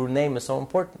your Hebrew name is so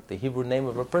important. The Hebrew name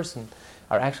of a person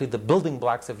are actually the building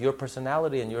blocks of your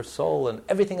personality and your soul and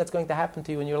everything that's going to happen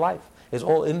to you in your life is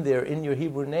all in there in your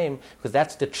Hebrew name, because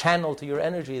that's the channel to your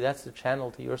energy, that's the channel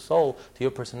to your soul, to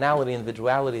your personality,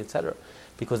 individuality, etc.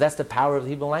 Because that's the power of the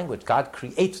Hebrew language. God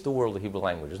creates the world of Hebrew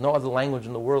language. There's no other language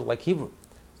in the world like Hebrew.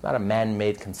 It's not a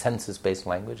man-made consensus-based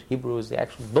language. Hebrew is the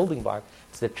actual building block.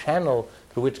 It's the channel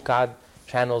through which God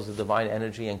channels the divine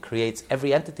energy and creates.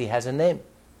 Every entity has a name,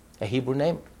 a Hebrew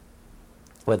name.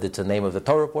 Whether it's a name of the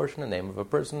Torah portion, a name of a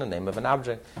person, a name of an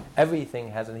object,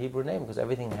 everything has a Hebrew name because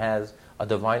everything has a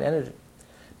divine energy.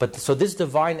 But so this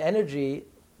divine energy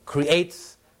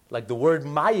creates, like the word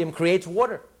mayim creates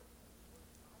water.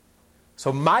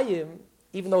 So mayim,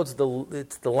 even though it's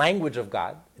the language of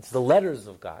God, it's the letters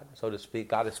of God, so to speak.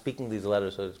 God is speaking these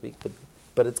letters, so to speak,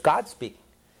 but it's God speaking.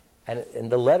 And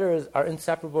the letters are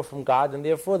inseparable from God, and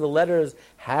therefore the letters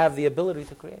have the ability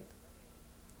to create.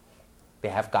 They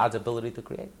have God's ability to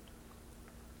create.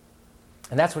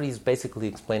 And that's what he's basically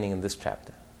explaining in this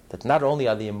chapter. That not only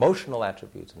are the emotional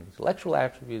attributes and the intellectual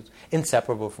attributes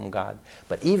inseparable from God,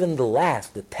 but even the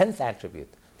last, the 10th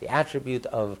attribute, the attribute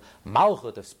of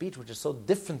malchut, of speech, which is so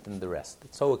different than the rest.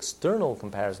 It's so external in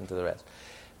comparison to the rest.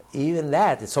 Even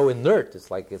that is so inert. It's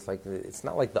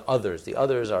not like the others. The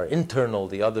others are internal.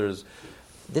 The others,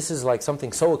 this is like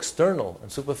something so external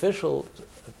and superficial,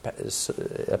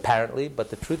 apparently. But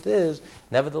the truth is,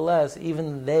 nevertheless,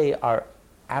 even they are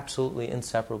absolutely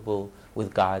inseparable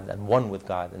with God and one with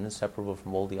God and inseparable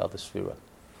from all the other sphera.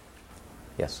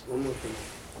 Yes. One more thing.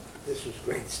 This was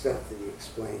great stuff that you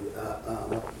explained.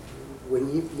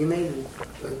 When you made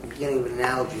the beginning of an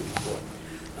analogy before.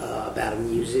 About a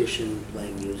musician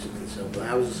playing music and so forth.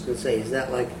 I was just going to say, is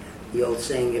that like the old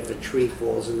saying, if a tree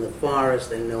falls in the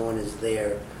forest and no one is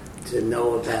there to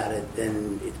know about it,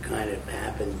 then it kind of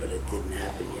happened, but it didn't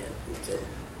happen yet until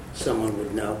someone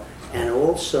would know. And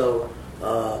also,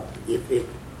 if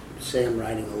say I'm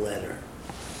writing a letter,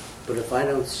 but if I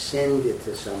don't send it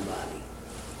to somebody,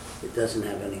 it doesn't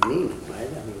have any meaning, right?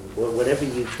 I mean, whatever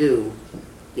you do,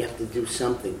 you have to do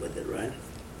something with it, right?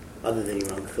 Other than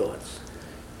your own thoughts.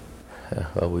 Yeah,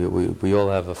 well, we all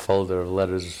have a folder of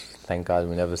letters. Thank God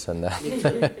we never send that.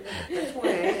 That's why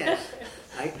I asked.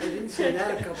 I didn't send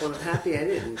out a couple. I'm happy I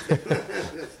didn't.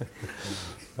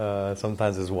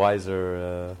 Sometimes it's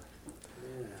wiser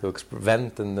to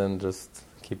vent and then just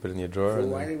keep it in your drawer. So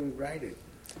why didn't we write it?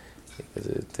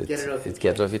 It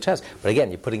gets off your chest. But again,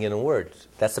 you're putting it in words.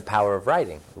 That's the power of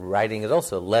writing. Writing is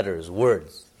also letters,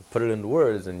 words. You put it into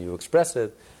words and you express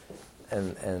it.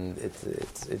 And it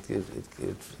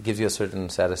gives you a certain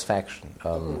satisfaction.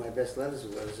 One of my best letters are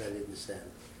letters I didn't send.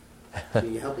 So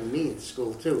you're helping me in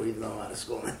school too, even though I'm out of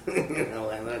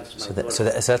school. So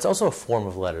that's also a form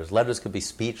of letters. Letters could be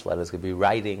speech. Letters could be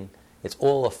writing. It's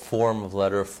all a form of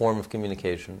letter, a form of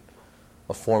communication,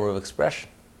 a form of expression.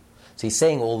 So he's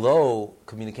saying, although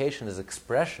communication is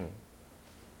expression,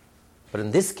 but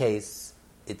in this case,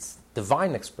 it's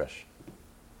divine expression,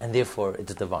 and therefore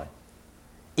it's divine.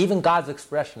 Even God's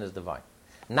expression is divine.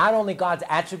 Not only God's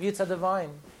attributes are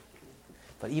divine,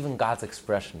 but even God's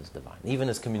expression is divine. Even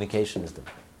His communication is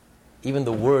divine. Even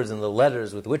the words and the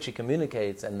letters with which He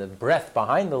communicates and the breath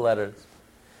behind the letters,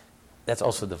 that's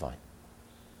also divine.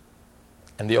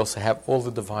 And they also have all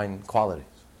the divine qualities.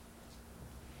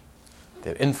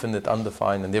 They're infinite,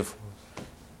 undefined, and therefore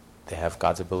they have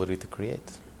God's ability to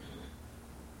create.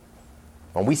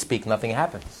 When we speak, nothing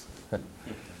happens.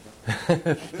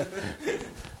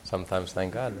 Sometimes,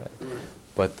 thank God, right?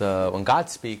 But when God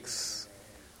speaks,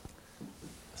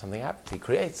 something happens. He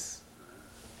creates.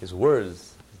 His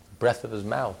words, the breath of His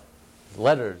mouth, His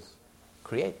letters,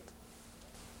 create.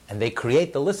 And they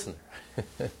create the listener.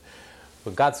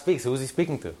 When God speaks, who is he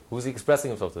speaking to? Who is he expressing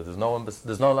himself to? There's no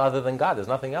one other than God. There's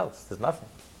nothing else. There's nothing.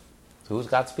 So who's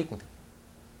God speaking to?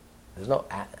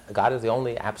 God is the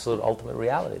only absolute ultimate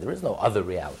reality. There is no other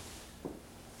reality.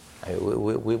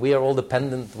 We are all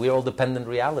dependent. We are all dependent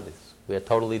realities. We are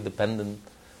totally dependent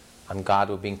on God.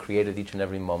 We're being created each and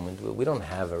every moment. We don't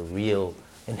have a real,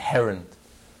 inherent,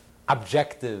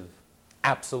 objective,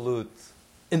 absolute,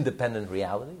 independent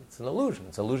reality. It's an illusion.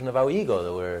 It's an illusion of our ego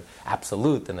that we're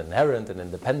absolute and inherent and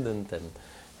independent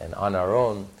and on our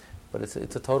own. But it's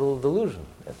a total delusion.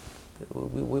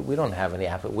 We don't have any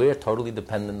absolute. We're totally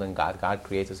dependent on God. God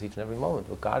creates us each and every moment.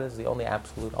 But God is the only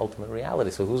absolute, ultimate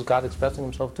reality. So who's God expressing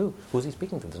himself to? Who's he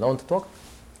speaking to? There's no one to talk to.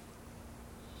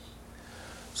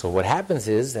 So what happens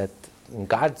is that when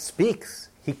God speaks,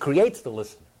 he creates the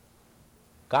listener.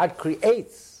 God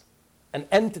creates an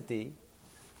entity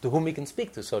to whom he can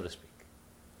speak to, so to speak.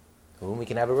 To whom we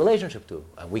can have a relationship to.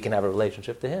 And we can have a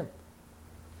relationship to him.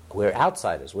 We're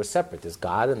outsiders. We're separate. There's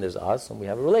God and there's us, and we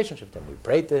have a relationship to him. We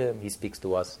pray to him. He speaks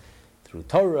to us through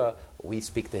Torah. We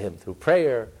speak to him through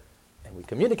prayer. And we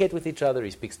communicate with each other.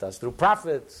 He speaks to us through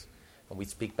prophets. And we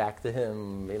speak back to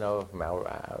him, from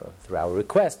through our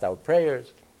requests, our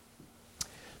prayers.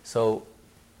 So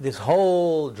this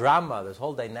whole drama, this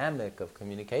whole dynamic of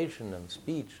communication and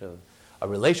speech, of a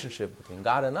relationship between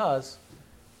God and us,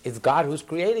 it's God who's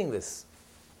creating this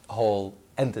whole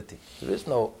entity. There is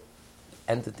no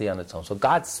entity on its own. So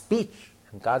God's speech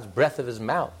and God's breath of his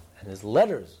mouth and his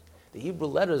letters, the Hebrew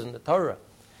letters in the Torah,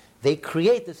 they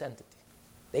create this entity.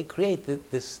 They create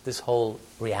this whole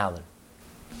reality.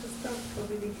 Does God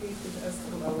communicate with us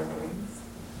through our dreams?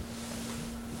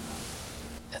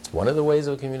 That's one of the ways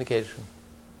of communication.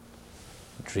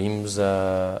 Dreams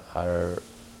are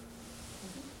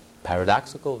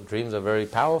paradoxical. Dreams are very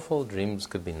powerful. Dreams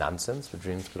could be nonsense, but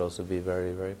dreams could also be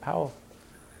very, very powerful.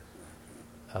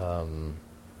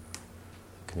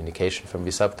 Communication from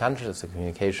the subconscious, a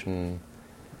communication.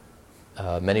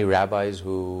 Many rabbis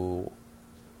who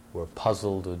were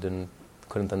puzzled, who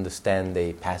couldn't understand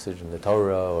a passage in the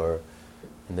Torah or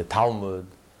in the Talmud,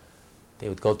 they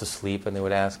would go to sleep and they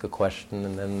would ask a question,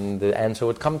 and then the answer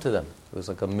would come to them. It was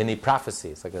like a mini prophecy.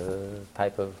 It's like a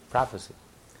type of prophecy.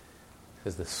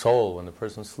 Because the soul, when the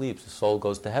person sleeps, the soul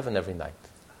goes to heaven every night.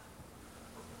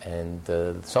 And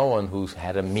someone who's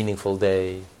had a meaningful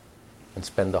day and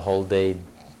spent the whole day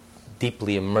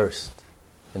deeply immersed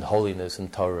in holiness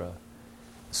and Torah,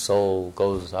 the soul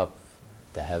goes up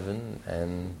to heaven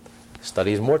and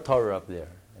studies more Torah up there.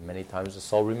 And many times the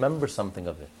soul remembers something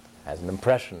of it, has an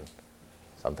impression,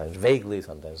 sometimes vaguely,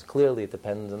 sometimes clearly. It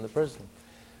depends on the person.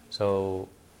 So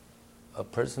a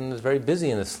person is very busy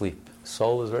in his sleep. The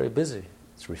soul is very busy.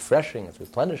 It's refreshing, it's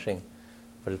replenishing,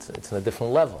 but it's on a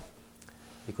different level.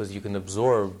 Because you can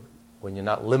absorb, when you're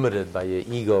not limited by your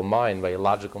ego mind, by your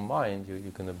logical mind,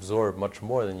 you can absorb much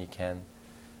more than you can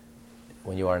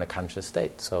when you are in a conscious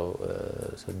state. So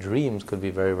dreams could be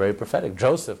very, very prophetic.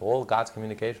 Joseph, all God's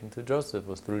communication to Joseph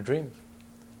was through dreams.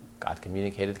 God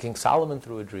communicated to King Solomon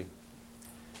through a dream.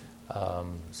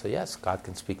 So yes, God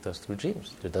can speak to us through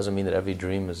dreams. It doesn't mean that every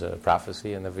dream is a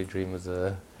prophecy and every dream is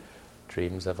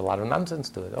dreams have a lot of nonsense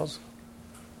to it also.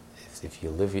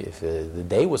 If the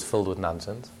day was filled with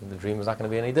nonsense, the dream is not going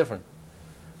to be any different.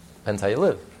 Depends how you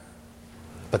live.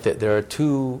 But there are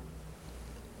two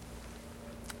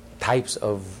types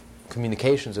of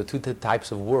communications, or two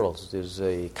types of worlds. There's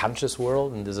a conscious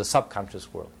world and there's a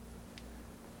subconscious world.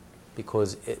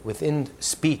 Because within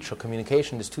speech or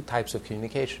communication, there's two types of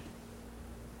communication.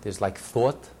 There's like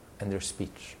thought and there's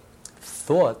speech.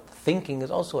 Thinking is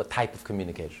also a type of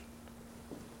communication.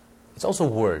 It's also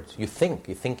words. You think,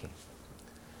 you're thinking.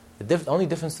 The only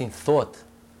difference between thought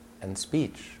and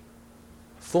speech,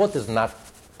 thought is not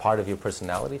part of your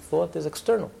personality. Thought is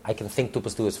external. I can think 2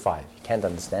 + 2 is 5. You can't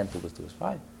understand 2 + 2 is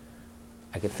 5.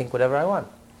 I can think whatever I want.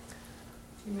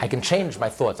 I can change my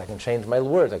thoughts. I can change my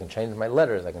words. I can change my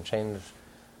letters.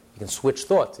 You can switch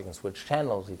thoughts. You can switch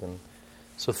channels.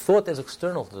 So thought is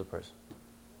external to the person,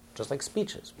 just like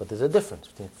speech is. But there's a difference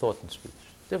between thought and speech.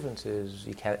 The difference is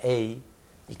you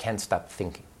can't stop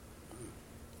thinking.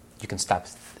 You can stop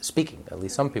speaking. At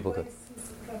least some people could.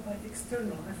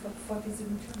 External. I thought thought is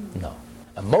internal. No.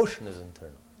 Emotion is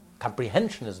internal.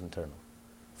 Comprehension is internal.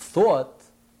 Thought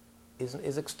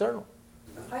is external.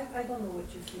 I don't know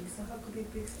what you think, so how could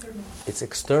it be external? It's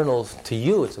external to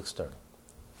you, it's external.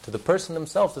 To the person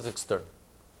themselves, it's external.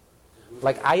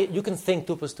 Like you can think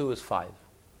 2 + 2 is 5.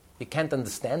 You can't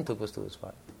understand 2 + 2 is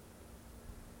 5.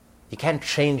 You can't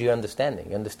change your understanding.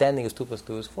 Your understanding is 2 +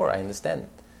 2 is 4. I understand it.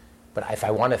 But if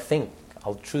I want to think,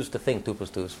 I'll choose to think 2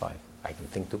 + 2 is 5. I can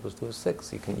think 2 + 2 is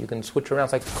 6. You can switch around.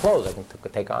 It's like clothes. I can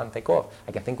take on, take off.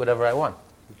 I can think whatever I want.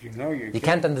 But you know you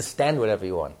can't understand whatever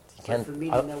you want. You can't for me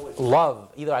to know what love.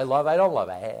 Either I love, I don't love.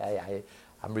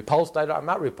 I'm repulsed, I'm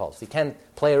not repulsed. You can't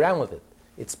play around with it.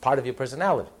 It's part of your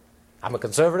personality. I'm a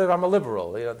conservative, I'm a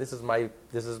liberal. This is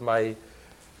my,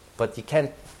 but you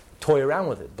can't toy around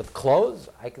with it. But clothes,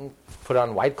 I can put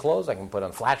on white clothes, I can put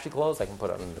on flashy clothes, I can put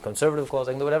on conservative clothes,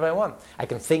 I can do whatever I want. I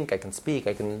can think, I can speak,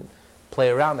 I can play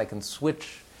around, I can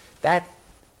switch. That,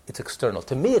 it's external.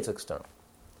 To me, it's external.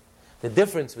 The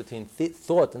difference between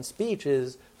thought and speech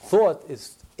is, thought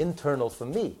is internal for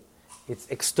me. It's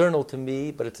external to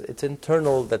me, but it's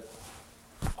internal that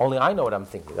only I know what I'm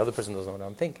thinking. The other person doesn't know what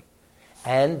I'm thinking.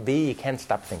 And B, you can't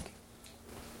stop thinking.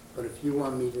 But if you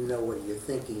want me to know what you're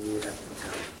thinking, you would have to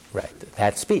tell me. Right.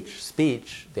 That's speech.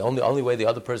 Speech, the only way the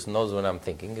other person knows what I'm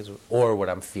thinking is, or what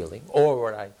I'm feeling, or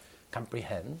what I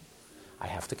comprehend, I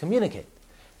have to communicate.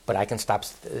 But I can stop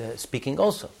speaking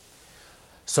also.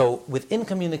 So within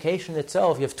communication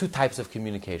itself, you have 2 types of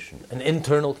communication. An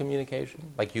internal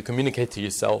communication, like you communicate to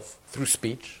yourself through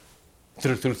speech,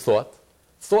 through thought.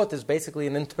 Thought is basically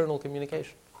an internal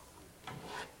communication.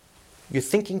 You're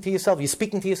thinking to yourself, you're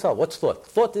speaking to yourself. What's thought?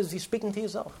 Thought is you're speaking to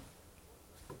yourself.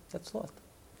 That's thought.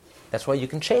 That's why you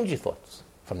can change your thoughts.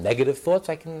 From negative thoughts,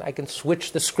 I can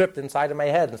switch the script inside of my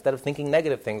head. Instead of thinking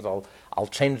negative things, I'll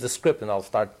change the script and I'll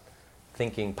start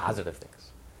thinking positive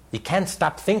things. You can't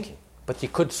stop thinking, but you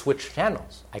could switch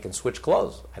channels. I can switch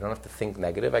clothes. I don't have to think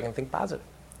negative, I can think positive.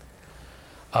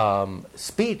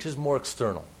 Speech is more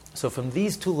external. So from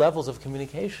these 2 levels of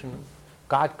communication,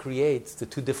 God creates the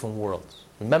 2 different worlds.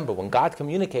 Remember, when God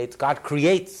communicates, God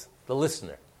creates the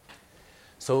listener.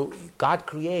 So God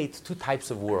creates 2 types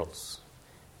of worlds.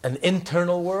 An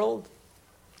internal world,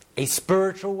 a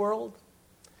spiritual world,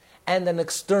 and an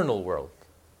external world,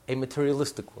 a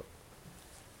materialistic world.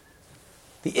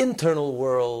 The internal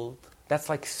world, that's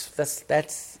like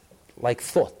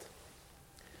thought.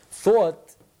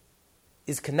 Thought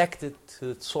is connected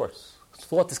to its source.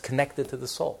 Thought is connected to the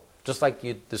soul. Just like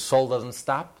the soul doesn't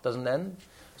stop, doesn't end,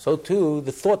 so too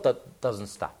the thought doesn't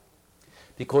stop.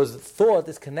 Because thought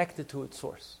is connected to its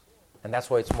source. And that's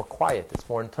why it's more quiet, it's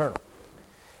more internal.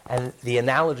 And the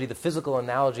analogy, the physical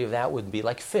analogy of that would be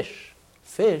like fish.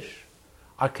 Fish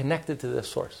are connected to their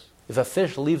source. If a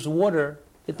fish leaves water,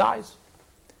 it dies.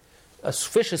 A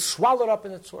fish is swallowed up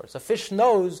in its source. A fish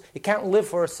knows it can't live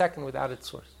for a second without its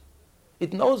source.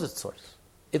 It knows its source.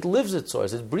 It lives its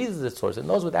source. It breathes its source. It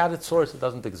knows without its source it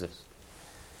doesn't exist.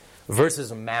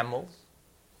 Versus mammals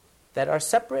that are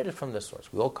separated from the source.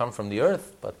 We all come from the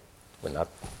earth, but we're not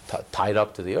tied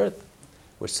up to the earth.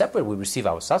 We're separate. We receive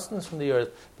our sustenance from the earth,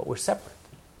 but we're separate.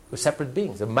 We're separate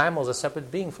beings. The mammal is a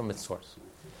separate being from its source.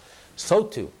 So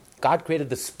too, God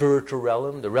created the spiritual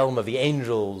realm, the realm of the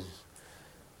angels,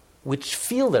 which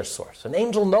feel their source. An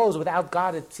angel knows without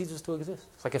God it ceases to exist.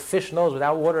 It's like a fish knows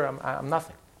without water I'm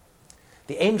nothing.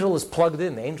 The angel is plugged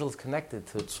in. The angel is connected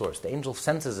to its source. The angel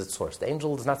senses its source. The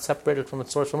angel is not separated from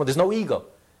its source. There's no ego.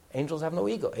 Angels have no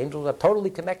ego. Angels are totally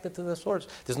connected to the source.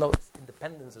 There's no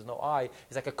independence. There's no I.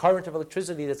 It's like a current of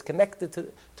electricity that's connected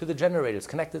to the generator. It's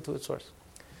connected to its source.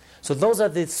 So those are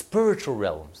the spiritual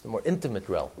realms, the more intimate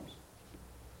realms.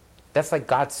 That's like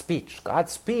God's speech.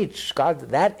 God's speech,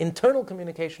 that internal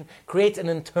communication creates an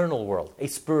internal world, a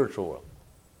spiritual world,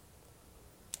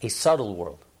 a subtle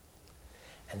world.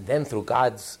 And then through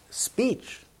God's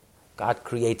speech, God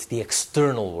creates the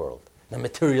external world, the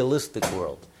materialistic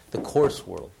world, the coarse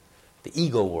world, the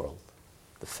ego world,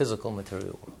 the physical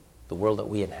material world, the world that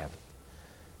we inhabit,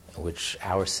 in which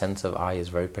our sense of I is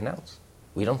very pronounced.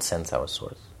 We don't sense our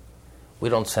source. We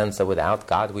don't sense that without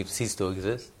God we cease to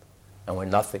exist and we're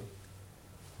nothing.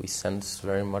 We sense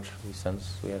very much,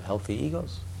 we have healthy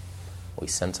egos. We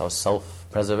sense our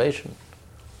self-preservation.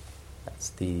 That's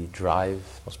the drive,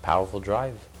 most powerful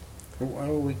drive. Why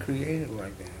were we created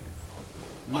like that?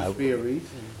 Must be a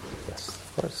reason. Yes,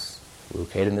 of course. We were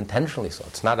created intentionally so.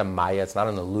 It's not a maya, it's not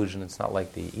an illusion, it's not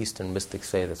like the Eastern mystics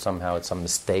say that somehow it's some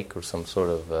mistake or some sort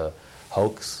of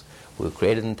hoax. We were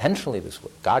created intentionally this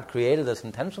way. God created us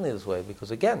intentionally this way because,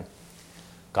 again,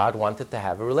 God wanted to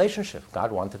have a relationship.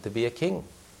 God wanted to be a king.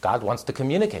 God wants to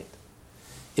communicate.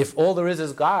 If all there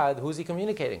is God, who's he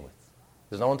communicating with?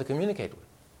 There's no one to communicate with.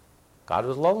 God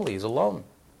was lonely. He's alone.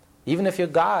 Even if you're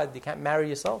God, you can't marry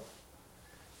yourself.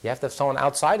 You have to have someone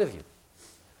outside of you.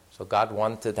 So God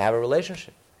wanted to have a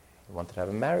relationship. He wanted to have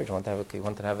a marriage.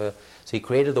 So he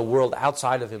created a world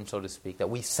outside of him, so to speak, that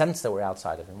we sense that we're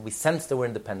outside of him. We sense that we're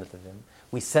independent of him.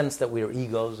 We sense that we are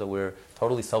egos, that we're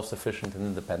totally self-sufficient and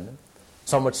independent.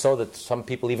 So much so that some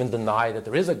people even deny that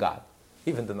there is a God,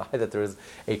 even deny that there is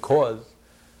a cause.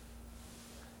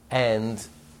 And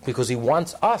because he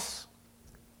wants us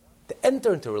to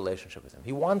enter into a relationship with him.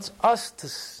 He wants us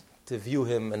to view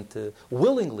him and to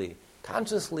willingly,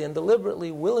 consciously and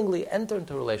deliberately, willingly enter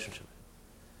into a relationship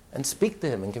and speak to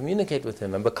him and communicate with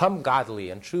him and become godly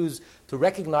and choose to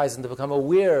recognize and to become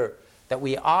aware that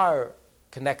we are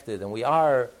connected and we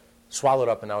are swallowed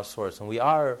up in our source and we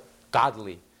are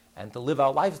godly, and to live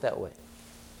our lives that way.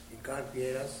 Did God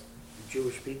create us, the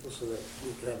Jewish people, so that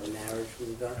we could have a marriage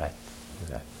with God? Right,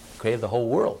 exactly. He created the whole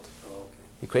world. Oh, okay.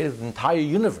 He created the entire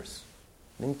universe,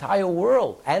 the entire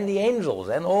world, and the angels,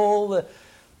 and all the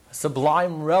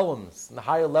sublime realms, and the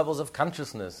higher levels of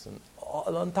consciousness. And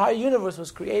the entire universe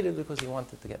was created because he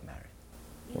wanted to get married.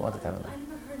 He wanted to have a marriage. I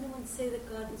never heard anyone say that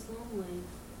God is lonely.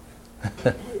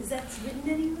 Is that written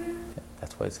anywhere?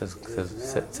 That's why it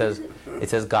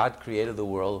says God created the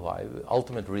world. Why? The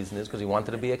ultimate reason is because he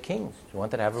wanted to be a king. He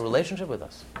wanted to have a relationship with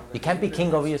us. You can't be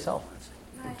king over yourself.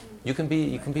 Right. You can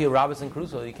be a Robinson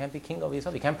Crusoe. You can't be king over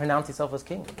yourself. You can't pronounce yourself as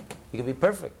king. You can be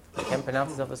perfect. You can't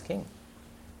pronounce yourself as king.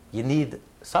 You need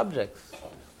subjects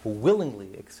who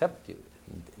willingly accept you.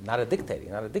 Not a dictator.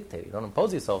 You're not a dictator. You don't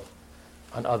impose yourself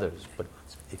on others. But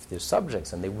if there's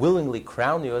subjects and they willingly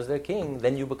crown you as their king,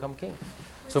 then you become king.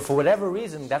 So for whatever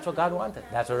reason, that's what God wanted.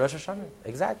 That's what Rosh Hashanah.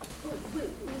 Exactly. Wait,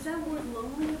 was that word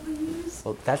lonely ever used?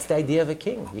 Well, that's the idea of a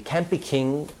king. You can't be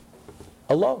king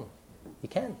alone. You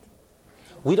can't.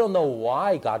 We don't know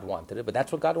why God wanted it, but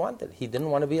that's what God wanted. He didn't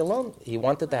want to be alone. He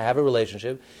wanted to have a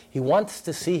relationship. He wants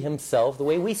to see himself the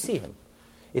way we see him.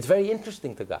 It's very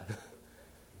interesting to God.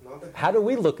 How do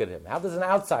we look at him? How does an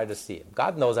outsider see him?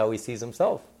 God knows how he sees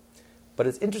himself. But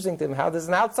it's interesting to him, how does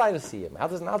an outsider see him? How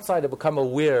does an outsider become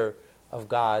aware of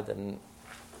God and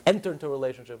enter into a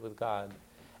relationship with God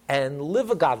and live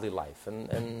a godly life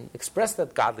and express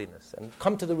that godliness and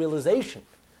come to the realization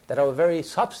that our very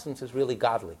substance is really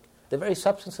godly. The very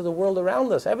substance of the world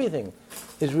around us, everything,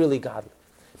 is really godly.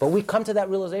 But we come to that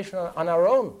realization on our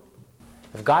own.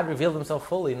 If God revealed himself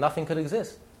fully, nothing could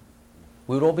exist.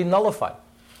 We would all be nullified.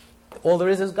 All there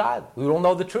is God. We would all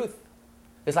know the truth.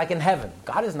 It's like in heaven.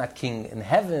 God is not king. In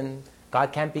heaven,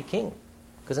 God can't be king.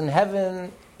 Because in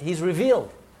heaven, he's revealed.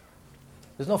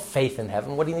 There's no faith in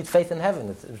heaven. What do you need faith in heaven?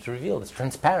 It's revealed. It's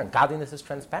transparent. Godliness is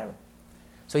transparent.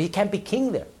 So he can't be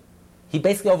king there. He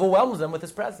basically overwhelms them with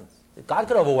his presence. God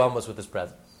could overwhelm us with his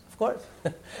presence, of course.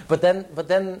 but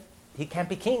then he can't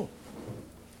be king.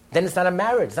 Then it's not a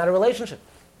marriage. It's not a relationship.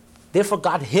 Therefore,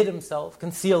 God hid himself,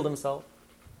 concealed himself.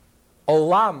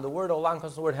 Olam, the word olam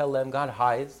comes from the word helem. God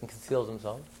hides and conceals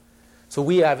himself. So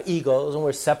we have egos, and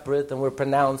we're separate, and we're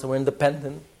pronounced, and we're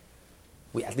independent.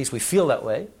 At least we feel that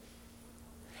way.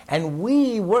 And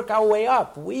we work our way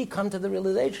up. We come to the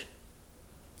realization.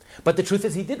 But the truth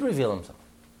is, he did reveal himself.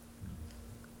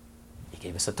 He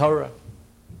gave us a Torah.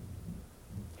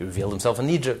 He revealed himself in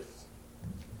Egypt.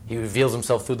 He reveals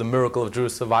himself through the miracle of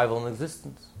Jewish survival and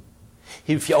existence.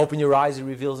 If you open your eyes, he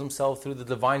reveals himself through the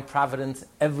divine providence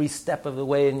every step of the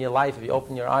way in your life. If you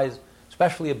open your eyes,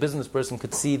 especially a business person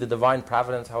could see the divine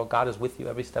providence, how God is with you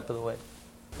every step of the way.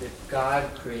 Did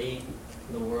God create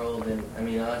the world and,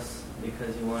 us,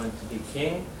 because he wanted to be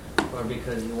king, or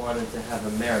because he wanted to have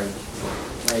a marriage?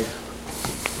 Like,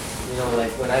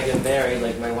 like when I get married,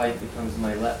 like my wife becomes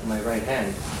my right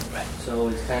hand. Right. So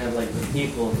it's kind of like his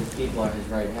people are his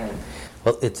right hand.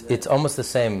 Well, it's almost the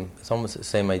same. It's almost the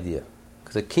same idea.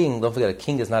 Because a king, don't forget, a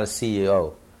king is not a CEO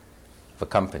of a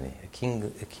company. A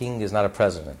king is not a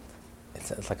president.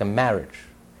 It's like a marriage.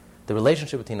 The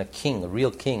relationship between a king, a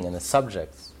real king, and a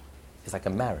subject is like a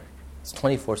marriage. It's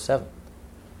 24/7.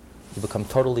 You become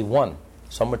totally one.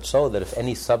 So much so that if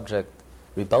any subject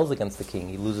rebels against the king,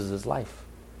 he loses his life.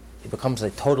 It becomes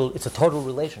it's a total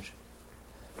relationship.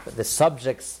 But the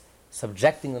subjects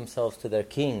subjecting themselves to their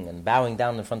king and bowing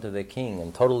down in front of their king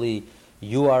and totally,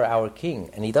 you are our king.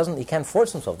 And he can't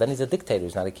force himself. Then he's a dictator.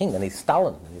 He's not a king. Then he's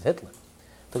Stalin. Then he's Hitler.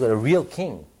 Look at a real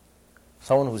king.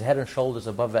 Someone who's head and shoulders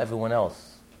above everyone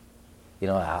else.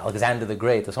 Alexander the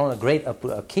Great. Or someone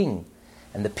a king.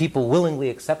 And the people willingly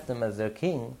accept him as their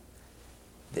king.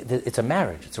 It's a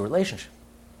marriage. It's a relationship.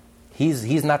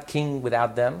 He's not king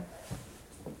without them.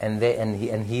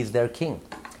 And he's their king.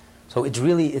 So it's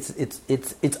really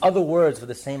it's other words for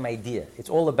the same idea. It's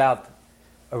all about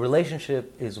a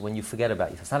relationship is when you forget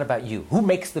about you. It's not about you. Who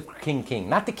makes the king king?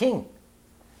 Not the king.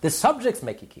 The subjects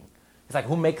make you king. It's like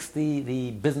who makes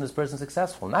the business person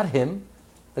successful? Not him,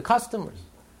 the customers.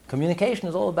 Communication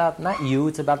is all about not you,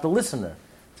 it's about the listener.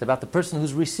 It's about the person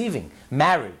who's receiving.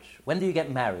 Marriage. When do you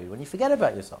get married? When you forget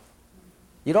about yourself.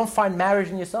 You don't find marriage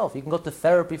in yourself. You can go to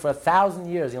therapy for 1,000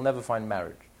 years, you'll never find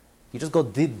marriage. You just go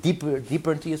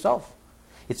deeper into yourself.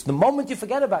 It's the moment you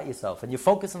forget about yourself and you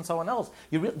focus on someone else.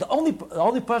 The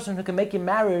only person who can make your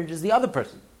marriage is the other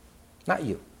person, not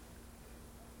you.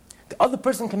 The other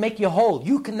person can make you whole.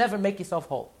 You can never make yourself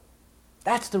whole.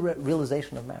 That's the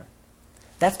realization of marriage.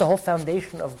 That's the whole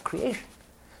foundation of creation.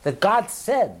 That God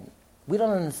said, we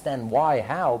don't understand why,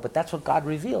 how, but that's what God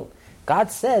revealed.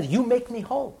 God said, you make me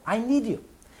whole. I need you.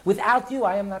 Without you,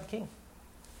 I am not king.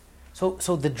 So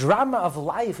the drama of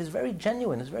life is very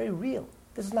genuine, it's very real.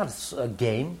 This is not a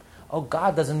game. Oh,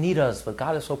 God doesn't need us, but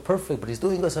God is so perfect, but He's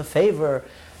doing us a favor,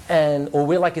 or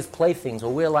we're like His playthings,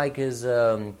 or we're like His...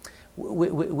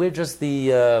 We're just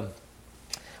the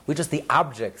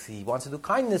objects. He wants to do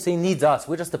kindness, He needs us.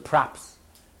 We're just the props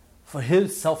for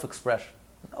His self-expression.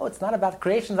 No, it's not about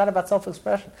creation, it's not about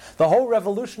self-expression. The whole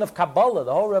revolution of Kabbalah,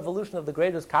 the whole revolution of the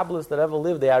greatest Kabbalist that ever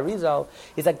lived, the Arizal,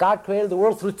 is that God created the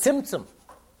world through tzimtzum.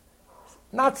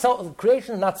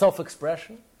 Creation is not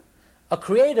self-expression. A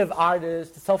creative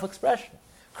artist is self-expression.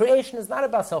 Creation is not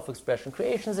about self-expression.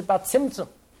 Creation is about tzimtzum.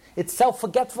 It's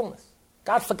self-forgetfulness.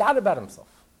 God forgot about Himself.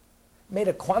 Made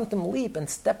a quantum leap and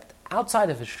stepped outside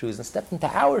of His shoes and stepped into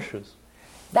our shoes.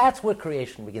 That's where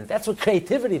creation begins. That's where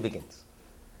creativity begins.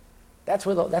 That's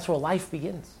where life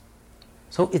begins.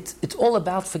 So it's all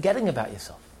about forgetting about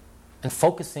yourself and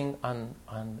focusing on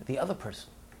the other person.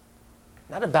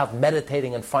 Not about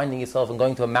meditating and finding yourself and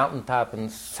going to a mountaintop and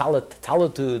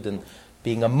solitude and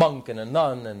being a monk and a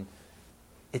nun. And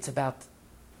it's about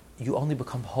you only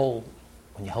become whole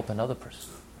when you help another person.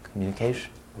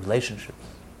 Communication, relationships,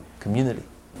 community.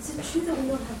 Is it true that we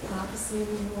don't have prophecy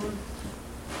anymore?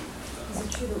 Is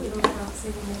it true that we don't have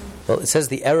prophecy anymore? Well, it says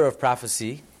the era of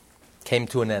prophecy came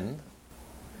to an end.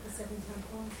 The Second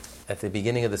Temple? At the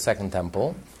beginning of the Second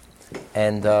Temple.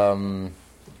 And...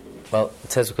 Well,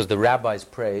 it says because the rabbis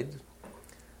prayed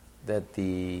that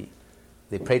they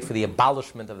prayed for the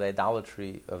abolishment of the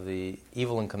idolatry, of the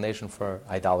evil inclination for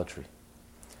idolatry.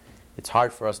 It's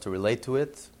hard for us to relate to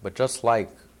it, but just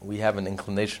like we have an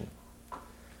inclination,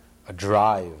 a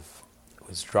drive,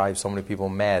 which drives so many people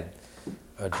mad,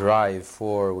 a drive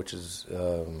for, which is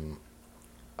a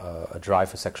drive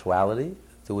for sexuality,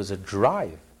 there was a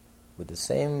drive with the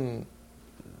same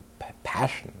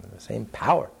passion, the same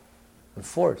power and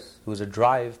force. It was a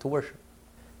drive to worship.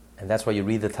 And that's why you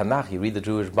read the Tanakh, you read the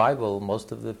Jewish Bible,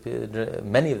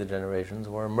 many of the generations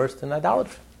were immersed in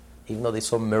idolatry. Even though they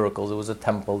saw miracles, there was a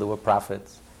temple, there were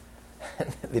prophets.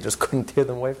 They just couldn't tear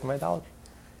them away from idolatry.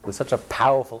 It was such a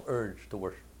powerful urge to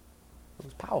worship. It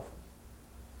was powerful.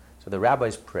 So the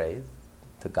rabbis prayed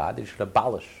to God that He should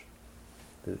abolish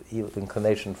the evil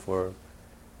inclination for,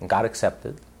 and God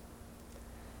accepted.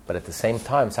 But at the same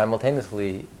time,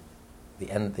 simultaneously,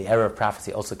 the era of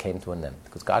prophecy also came to an end,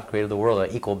 because God created the world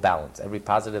at equal balance. Every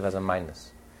positive has a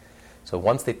minus. So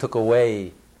once they took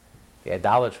away the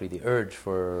idolatry, the urge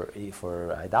for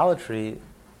idolatry,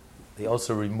 they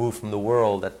also removed from the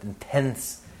world that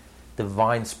intense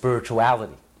divine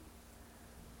spirituality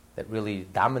that really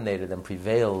dominated and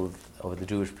prevailed over the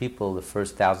Jewish people the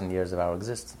first 1,000 years of our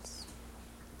existence.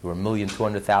 There were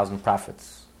 1,200,000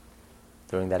 prophets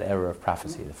during that era of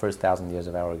prophecy, the first 1,000 years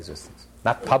of our existence.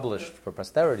 Not published for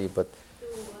posterity, but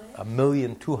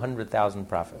 1,200,000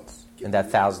 prophets in that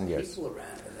 1,000 years.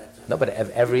 No, but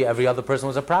every other person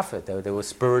was a prophet. They were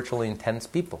spiritually intense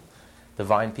people,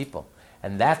 divine people.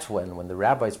 And that's when the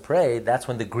rabbis prayed, that's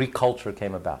when the Greek culture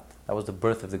came about. That was the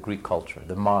birth of the Greek culture,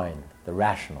 the mind, the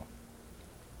rational.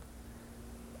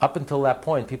 Up until that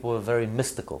point, people were very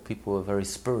mystical, people were very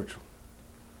spiritual.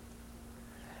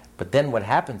 But then what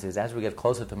happens is, as we get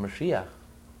closer to Mashiach,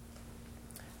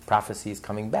 prophecy is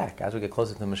coming back. As we get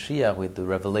closer to Mashiach, with the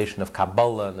revelation of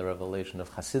Kabbalah and the revelation of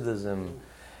Hasidism,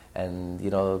 and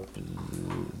the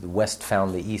West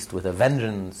found the East with a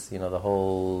vengeance. The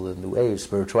whole New Age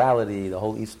spirituality, the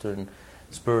whole Eastern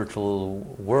spiritual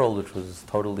world, which was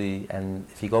totally. And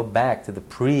if you go back to the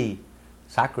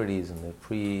pre-Socrates and the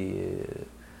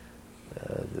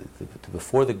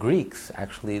before the Greeks,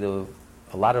 actually,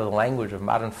 a lot of the language of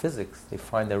modern physics, they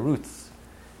find their roots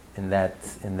in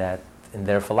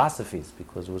their philosophies,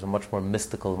 because it was a much more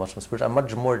mystical, much more spiritual, a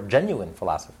much more genuine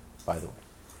philosophy, by the way,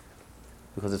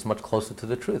 because it's much closer to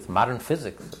the truth. Modern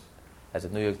physics, as the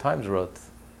New York Times wrote,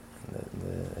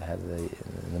 in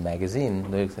the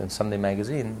magazine, New York Sunday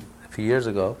magazine, a few years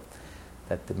ago,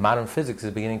 that the modern physics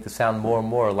is beginning to sound more and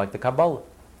more like the Kabbalah,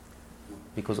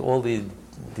 because all the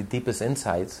deepest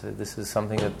insights, this is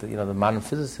something that the modern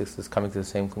physicist is coming to the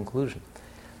same conclusion.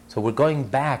 So we're going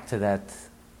back to that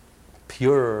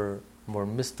pure, more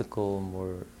mystical,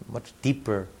 much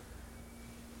deeper,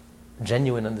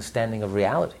 genuine understanding of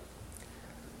reality.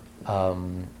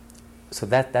 So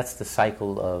that's the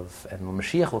cycle of, and when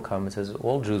Mashiach will come, it says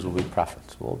all Jews will be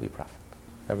prophets. We'll all be prophets,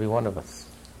 every one of us.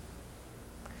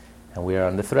 And we are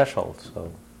on the threshold.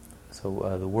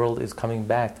 So the world is coming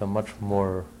back to a much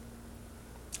more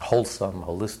wholesome,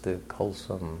 holistic,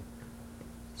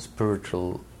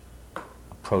 spiritual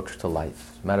approach to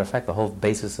life. As a matter of fact, the whole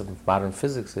basis of modern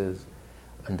physics is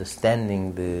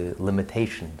understanding the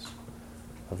limitations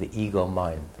of the ego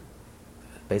mind.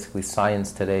 Basically,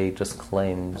 science today just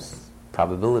claims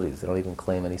probabilities. They don't even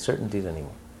claim any certainties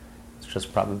anymore. It's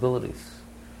just probabilities.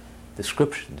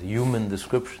 Descriptions, human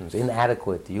descriptions,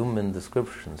 inadequate human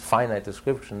descriptions, finite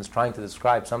descriptions, trying to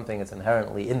describe something that's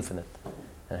inherently infinite,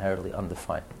 inherently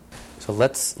undefined. So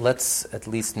let's at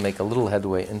least make a little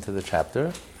headway into the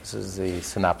chapter. This is the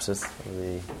synopsis of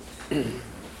the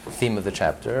theme of the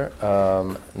chapter.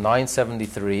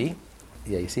 973.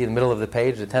 Yeah, you see in the middle of the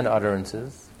page the 10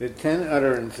 utterances. The 10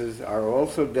 utterances are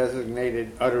also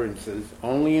designated utterances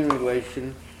only in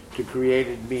relation to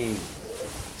created beings,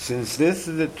 since this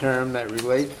is a term that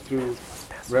relates to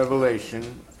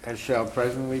revelation, as shall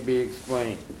presently be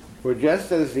explained. For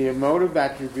just as the emotive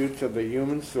attributes of the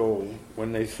human soul,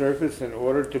 when they surface in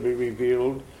order to be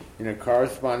revealed in a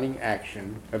corresponding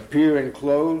action, appear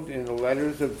enclosed in the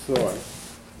letters of thought,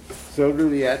 so do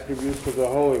the attributes of the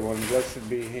Holy One, blessed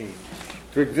be He.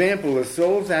 For example, the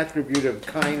soul's attribute of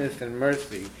kindness and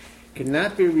mercy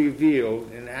cannot be revealed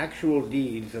in actual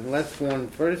deeds unless one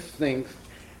first thinks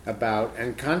about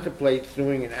and contemplates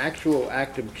doing an actual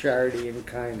act of charity and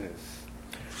kindness.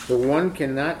 For one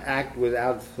cannot act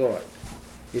without thought.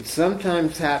 It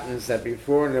sometimes happens that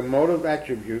before an emotive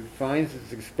attribute finds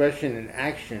its expression in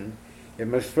action, it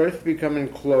must first become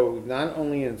enclosed not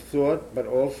only in thought but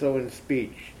also in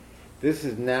speech. This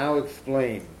is now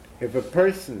explained. If a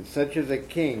person, such as a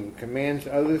king, commands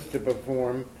others to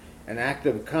perform an act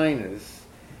of kindness,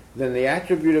 then the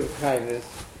attribute of kindness,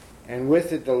 and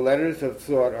with it the letters of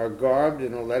thought, are garbed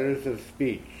in the letters of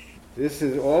speech. This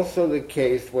is also the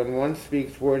case when one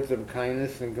speaks words of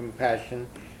kindness and compassion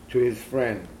to his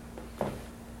friend.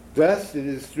 Thus it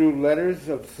is through letters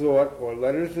of thought or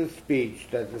letters of speech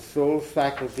that the soul's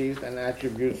faculties and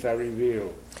attributes are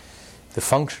revealed. The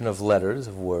function of letters,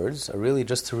 of words, are really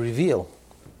just to reveal,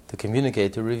 to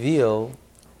communicate, to reveal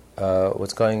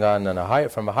what's going on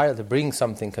from a higher, to bring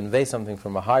something, convey something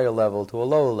from a higher level to a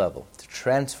lower level, to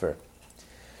transfer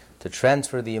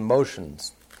the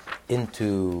emotions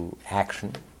into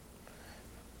action.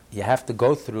 You have to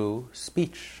go through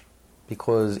speech,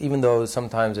 because even though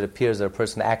sometimes it appears that a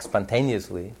person acts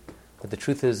spontaneously, but the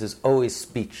truth is there's always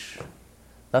speech.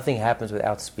 Nothing happens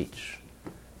without speech,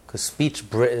 because speech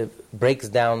breaks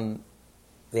down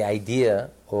the idea,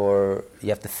 or you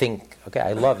have to think, okay,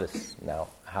 I love this. Now,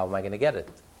 how am I going to get it?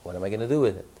 What am I going to do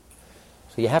with it?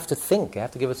 So you have to think, you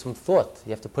have to give it some thought.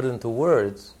 You have to put it into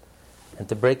words, and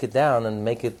to break it down and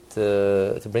make it,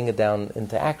 to bring it down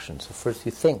into action. So first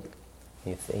you think.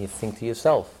 You think to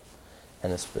yourself.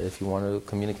 And if you want to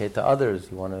communicate to others,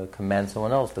 you want to command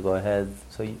someone else to go ahead.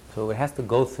 So it has to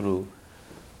go through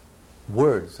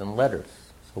words and letters.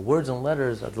 So words and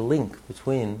letters are the link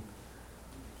between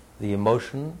the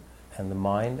emotion and the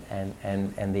mind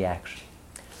and the action.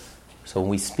 So when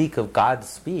we speak of God's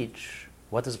speech,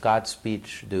 what does God's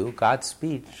speech do? God's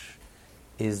speech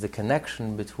is the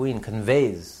connection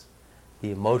conveys the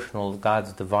emotional,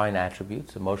 God's divine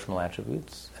attributes, emotional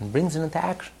attributes, and brings it into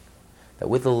action. That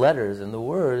with the letters and the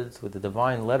words, with the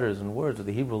divine letters and words, with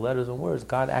the Hebrew letters and words,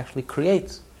 God actually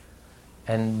creates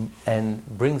and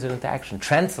brings it into action,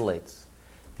 translates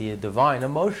the divine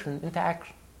emotion into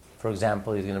action. For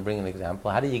example, he's going to bring an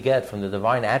example. How do you get from the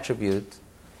divine attribute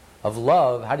of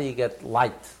love, how do you get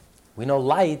light? We know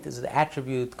light is the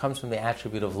attribute, comes from the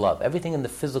attribute of love. Everything in the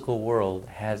physical world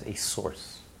has a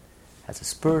source, has a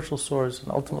spiritual source,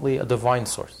 and ultimately a divine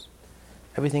source.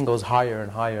 Everything goes higher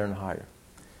and higher and higher.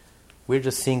 We're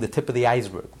just seeing the tip of the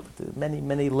iceberg, with many,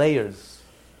 many layers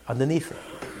underneath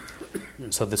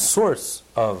it. So the source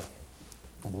of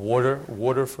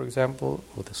water, for example,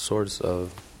 or the source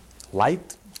of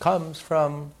light comes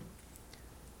from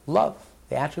love,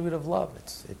 the attribute of love.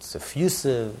 It's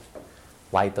effusive.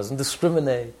 Light doesn't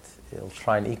discriminate. It'll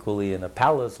shine equally in a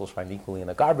palace. It'll shine equally in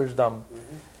a garbage dump.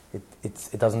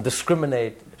 It doesn't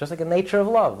discriminate. Just like the nature of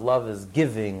love. Love is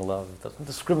giving. Love doesn't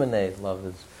discriminate. Love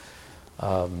is...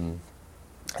 and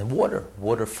water.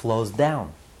 Water flows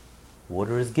down.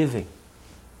 Water is giving.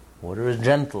 Water is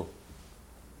gentle.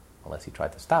 Unless you try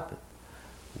to stop it.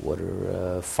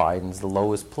 Water finds the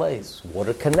lowest place.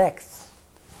 Water connects.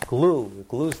 It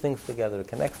glues things together. It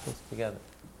connects things together.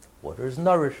 Water is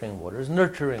nourishing. Water is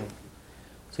nurturing.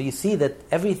 So you see that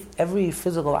every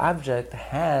physical object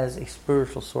has a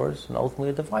spiritual source and ultimately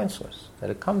a divine source. That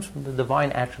it comes from the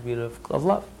divine attribute of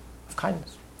love, of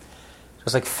kindness.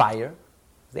 Just like fire,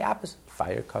 the opposite.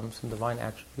 Fire comes from the divine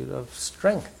attribute of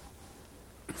strength.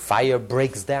 Fire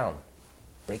breaks down,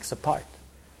 breaks apart.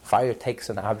 Fire takes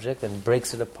an object and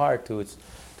breaks it apart to its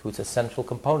essential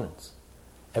components.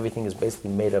 Everything is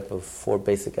basically made up of 4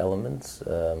 basic elements: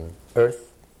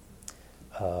 earth,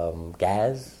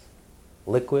 gas,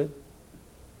 liquid,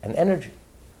 and energy.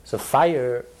 So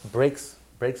fire breaks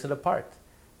it apart.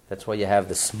 That's why you have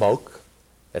the smoke.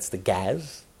 That's the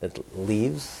gas that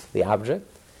leaves the object.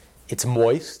 It's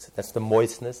moist. That's the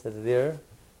moistness that the air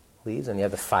leaves. And you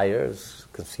have the fire is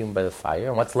consumed by the fire.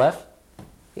 And what's left?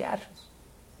 The ashes,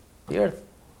 the earth.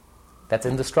 That's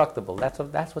indestructible. That's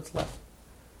what's left.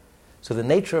 So the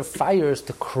nature of fire is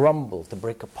to crumble, to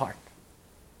break apart.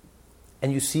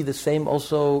 And you see the same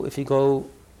also if you go,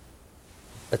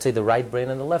 let's say, the right brain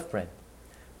and the left brain.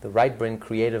 The right brain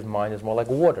creative mind is more like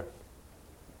water.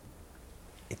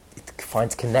 It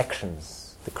finds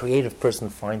connections. The creative person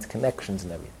finds connections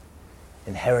in everything,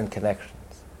 inherent connections.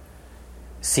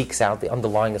 Seeks out the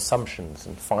underlying assumptions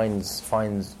and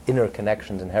finds inner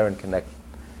connections, inherent connections.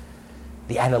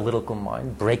 The analytical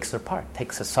mind breaks it apart,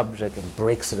 takes a subject and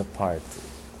breaks it apart.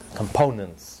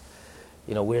 Components.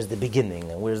 Where's the beginning,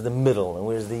 and where's the middle, and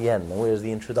where's the end, and where's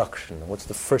the introduction, and what's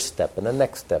the first step, and the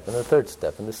next step, and the third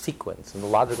step, and the sequence, and the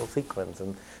logical sequence,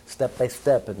 and step by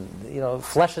step, and,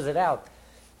 fleshes it out.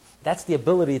 That's the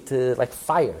ability to, like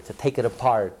fire, to take it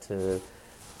apart, to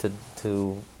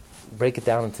break it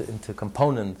down into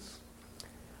components,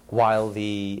 while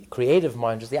the creative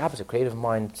mind is the opposite. Creative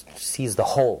mind sees the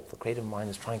whole. The creative mind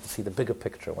is trying to see the bigger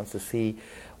picture, wants to see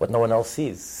what no one else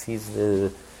sees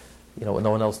what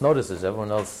no one else notices.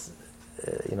 Everyone else,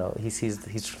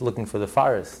 he's looking for the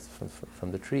forest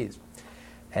from the trees.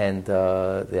 And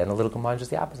the analytical mind is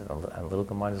the opposite. The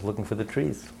analytical mind is looking for the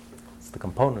trees. What's the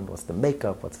component? What's the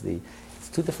makeup? It's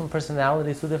 2 different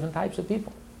personalities, 2 different types of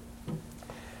people.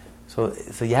 So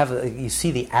you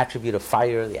see the attribute of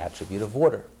fire, the attribute of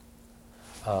water.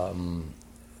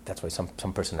 That's why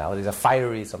some personalities are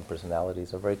fiery, some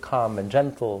personalities are very calm and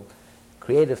gentle,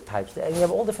 creative types. And you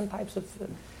have all different types of...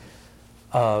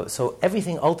 So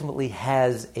everything ultimately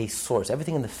has a source.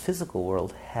 Everything in the physical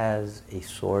world has a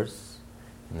source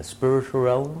in the spiritual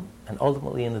realm and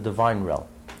ultimately in the divine realm.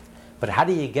 But how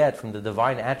do you get from the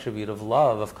divine attribute of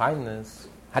love, of kindness,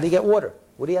 how do you get water?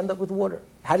 What do you end up with water?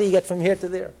 How do you get from here to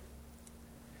there?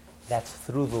 That's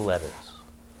through the letters,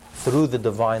 through the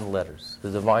divine letters, the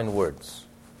divine words.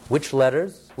 Which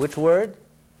letters? Which word?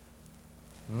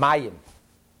 Mayim.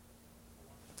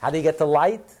 How do you get to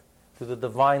light? To the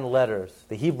divine letters,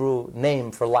 the Hebrew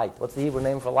name for light. What's the Hebrew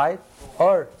name for light?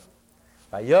 Or.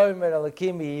 Vayomer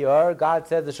Elokim yehi or. God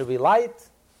said there should be light.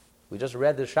 We just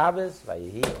read the Shabbos.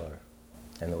 Vayehi or.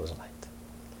 And there was light.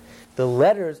 The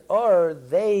letters or,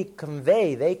 they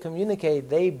convey, they communicate,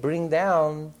 they bring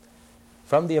down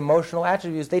from the emotional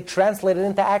attributes, they translate it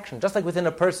into action, just like within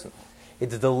a person.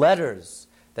 It's the letters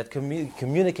that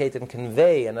communicate and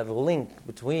convey and are the link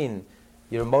between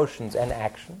your emotions and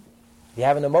action. You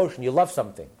have an emotion, you love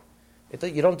something.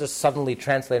 You don't just suddenly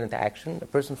translate into action. A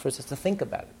person first has to think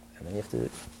about it. And then you have to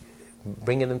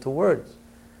bring it into words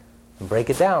and break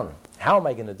it down. How am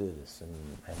I going to do this?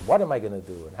 And what am I going to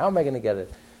do? And how am I going to get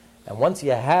it? And once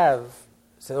you have,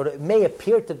 so it may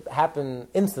appear to happen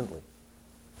instantly,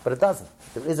 but it doesn't.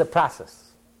 There is a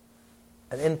process,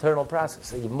 an internal process.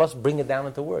 So you must bring it down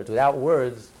into words. Without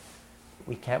words,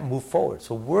 we can't move forward.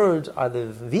 So words are the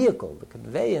vehicle, the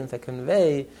conveyance that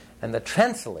convey and that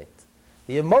translate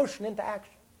the emotion into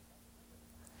action.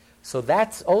 So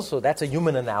that's a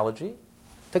human analogy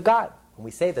to God. When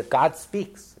we say that God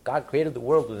speaks, God created the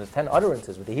world with his 10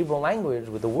 utterances, with the Hebrew language,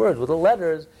 with the words, with the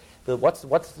letters. What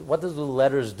does the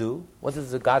letters do? What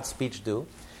does the God's speech do?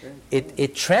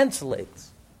 It translates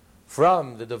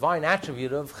from the divine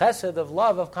attribute of chesed, of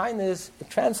love, of kindness. It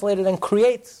translates and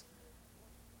creates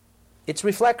its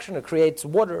reflection. It creates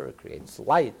water, it creates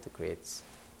light, it creates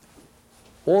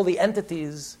all the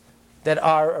entities that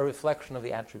are a reflection of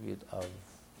the attribute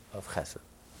of chesed.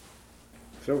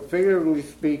 So figuratively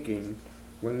speaking,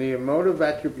 when the emotive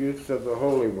attributes of the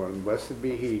Holy One, blessed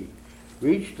be He,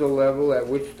 reach the level at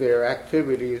which their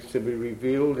activity is to be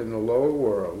revealed in the lower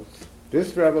worlds,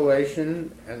 this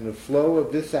revelation and the flow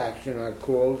of this action are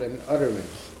called an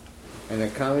utterance and a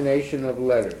combination of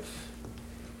letters.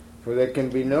 For there can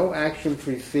be no action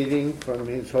proceeding from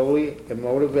his holy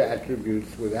emotive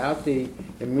attributes without the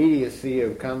immediacy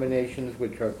of combinations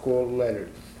which are called letters.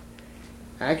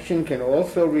 Action can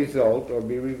also result or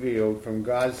be revealed from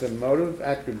God's emotive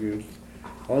attributes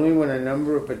only when a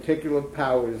number of particular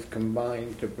powers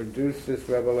combine to produce this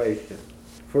revelation.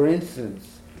 For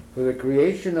instance, for the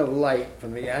creation of light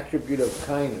from the attribute of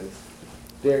kindness,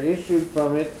 there issued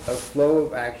from it a flow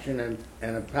of action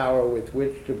and a power with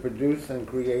which to produce and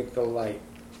create the light.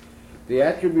 The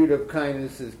attribute of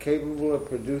kindness is capable of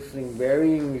producing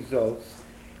varying results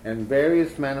and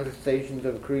various manifestations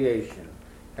of creation,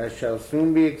 as shall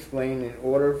soon be explained, in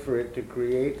order for it to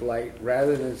create light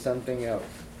rather than something else.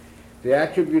 The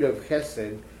attribute of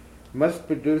Chesed must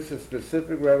produce a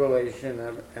specific revelation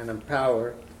and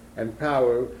power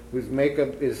whose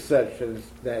makeup is such as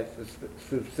that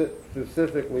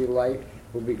specifically light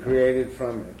will be created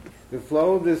from it. The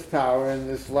flow of this power and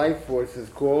this life force is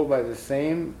called by the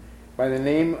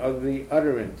name of the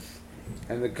utterance,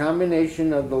 and the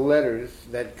combination of the letters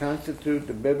that constitute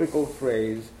the biblical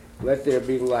phrase, "Let there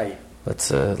be light."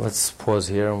 Let's pause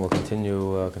here and we'll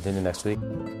continue next week.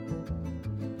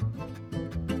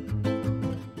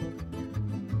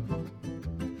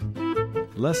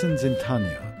 Lessons in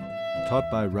Tanya, taught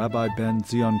by Rabbi Ben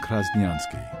Zion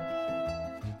Krasniansky.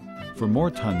 For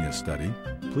more Tanya study,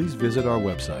 please visit our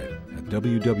website at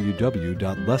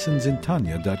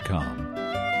www.lessonsintanya.com.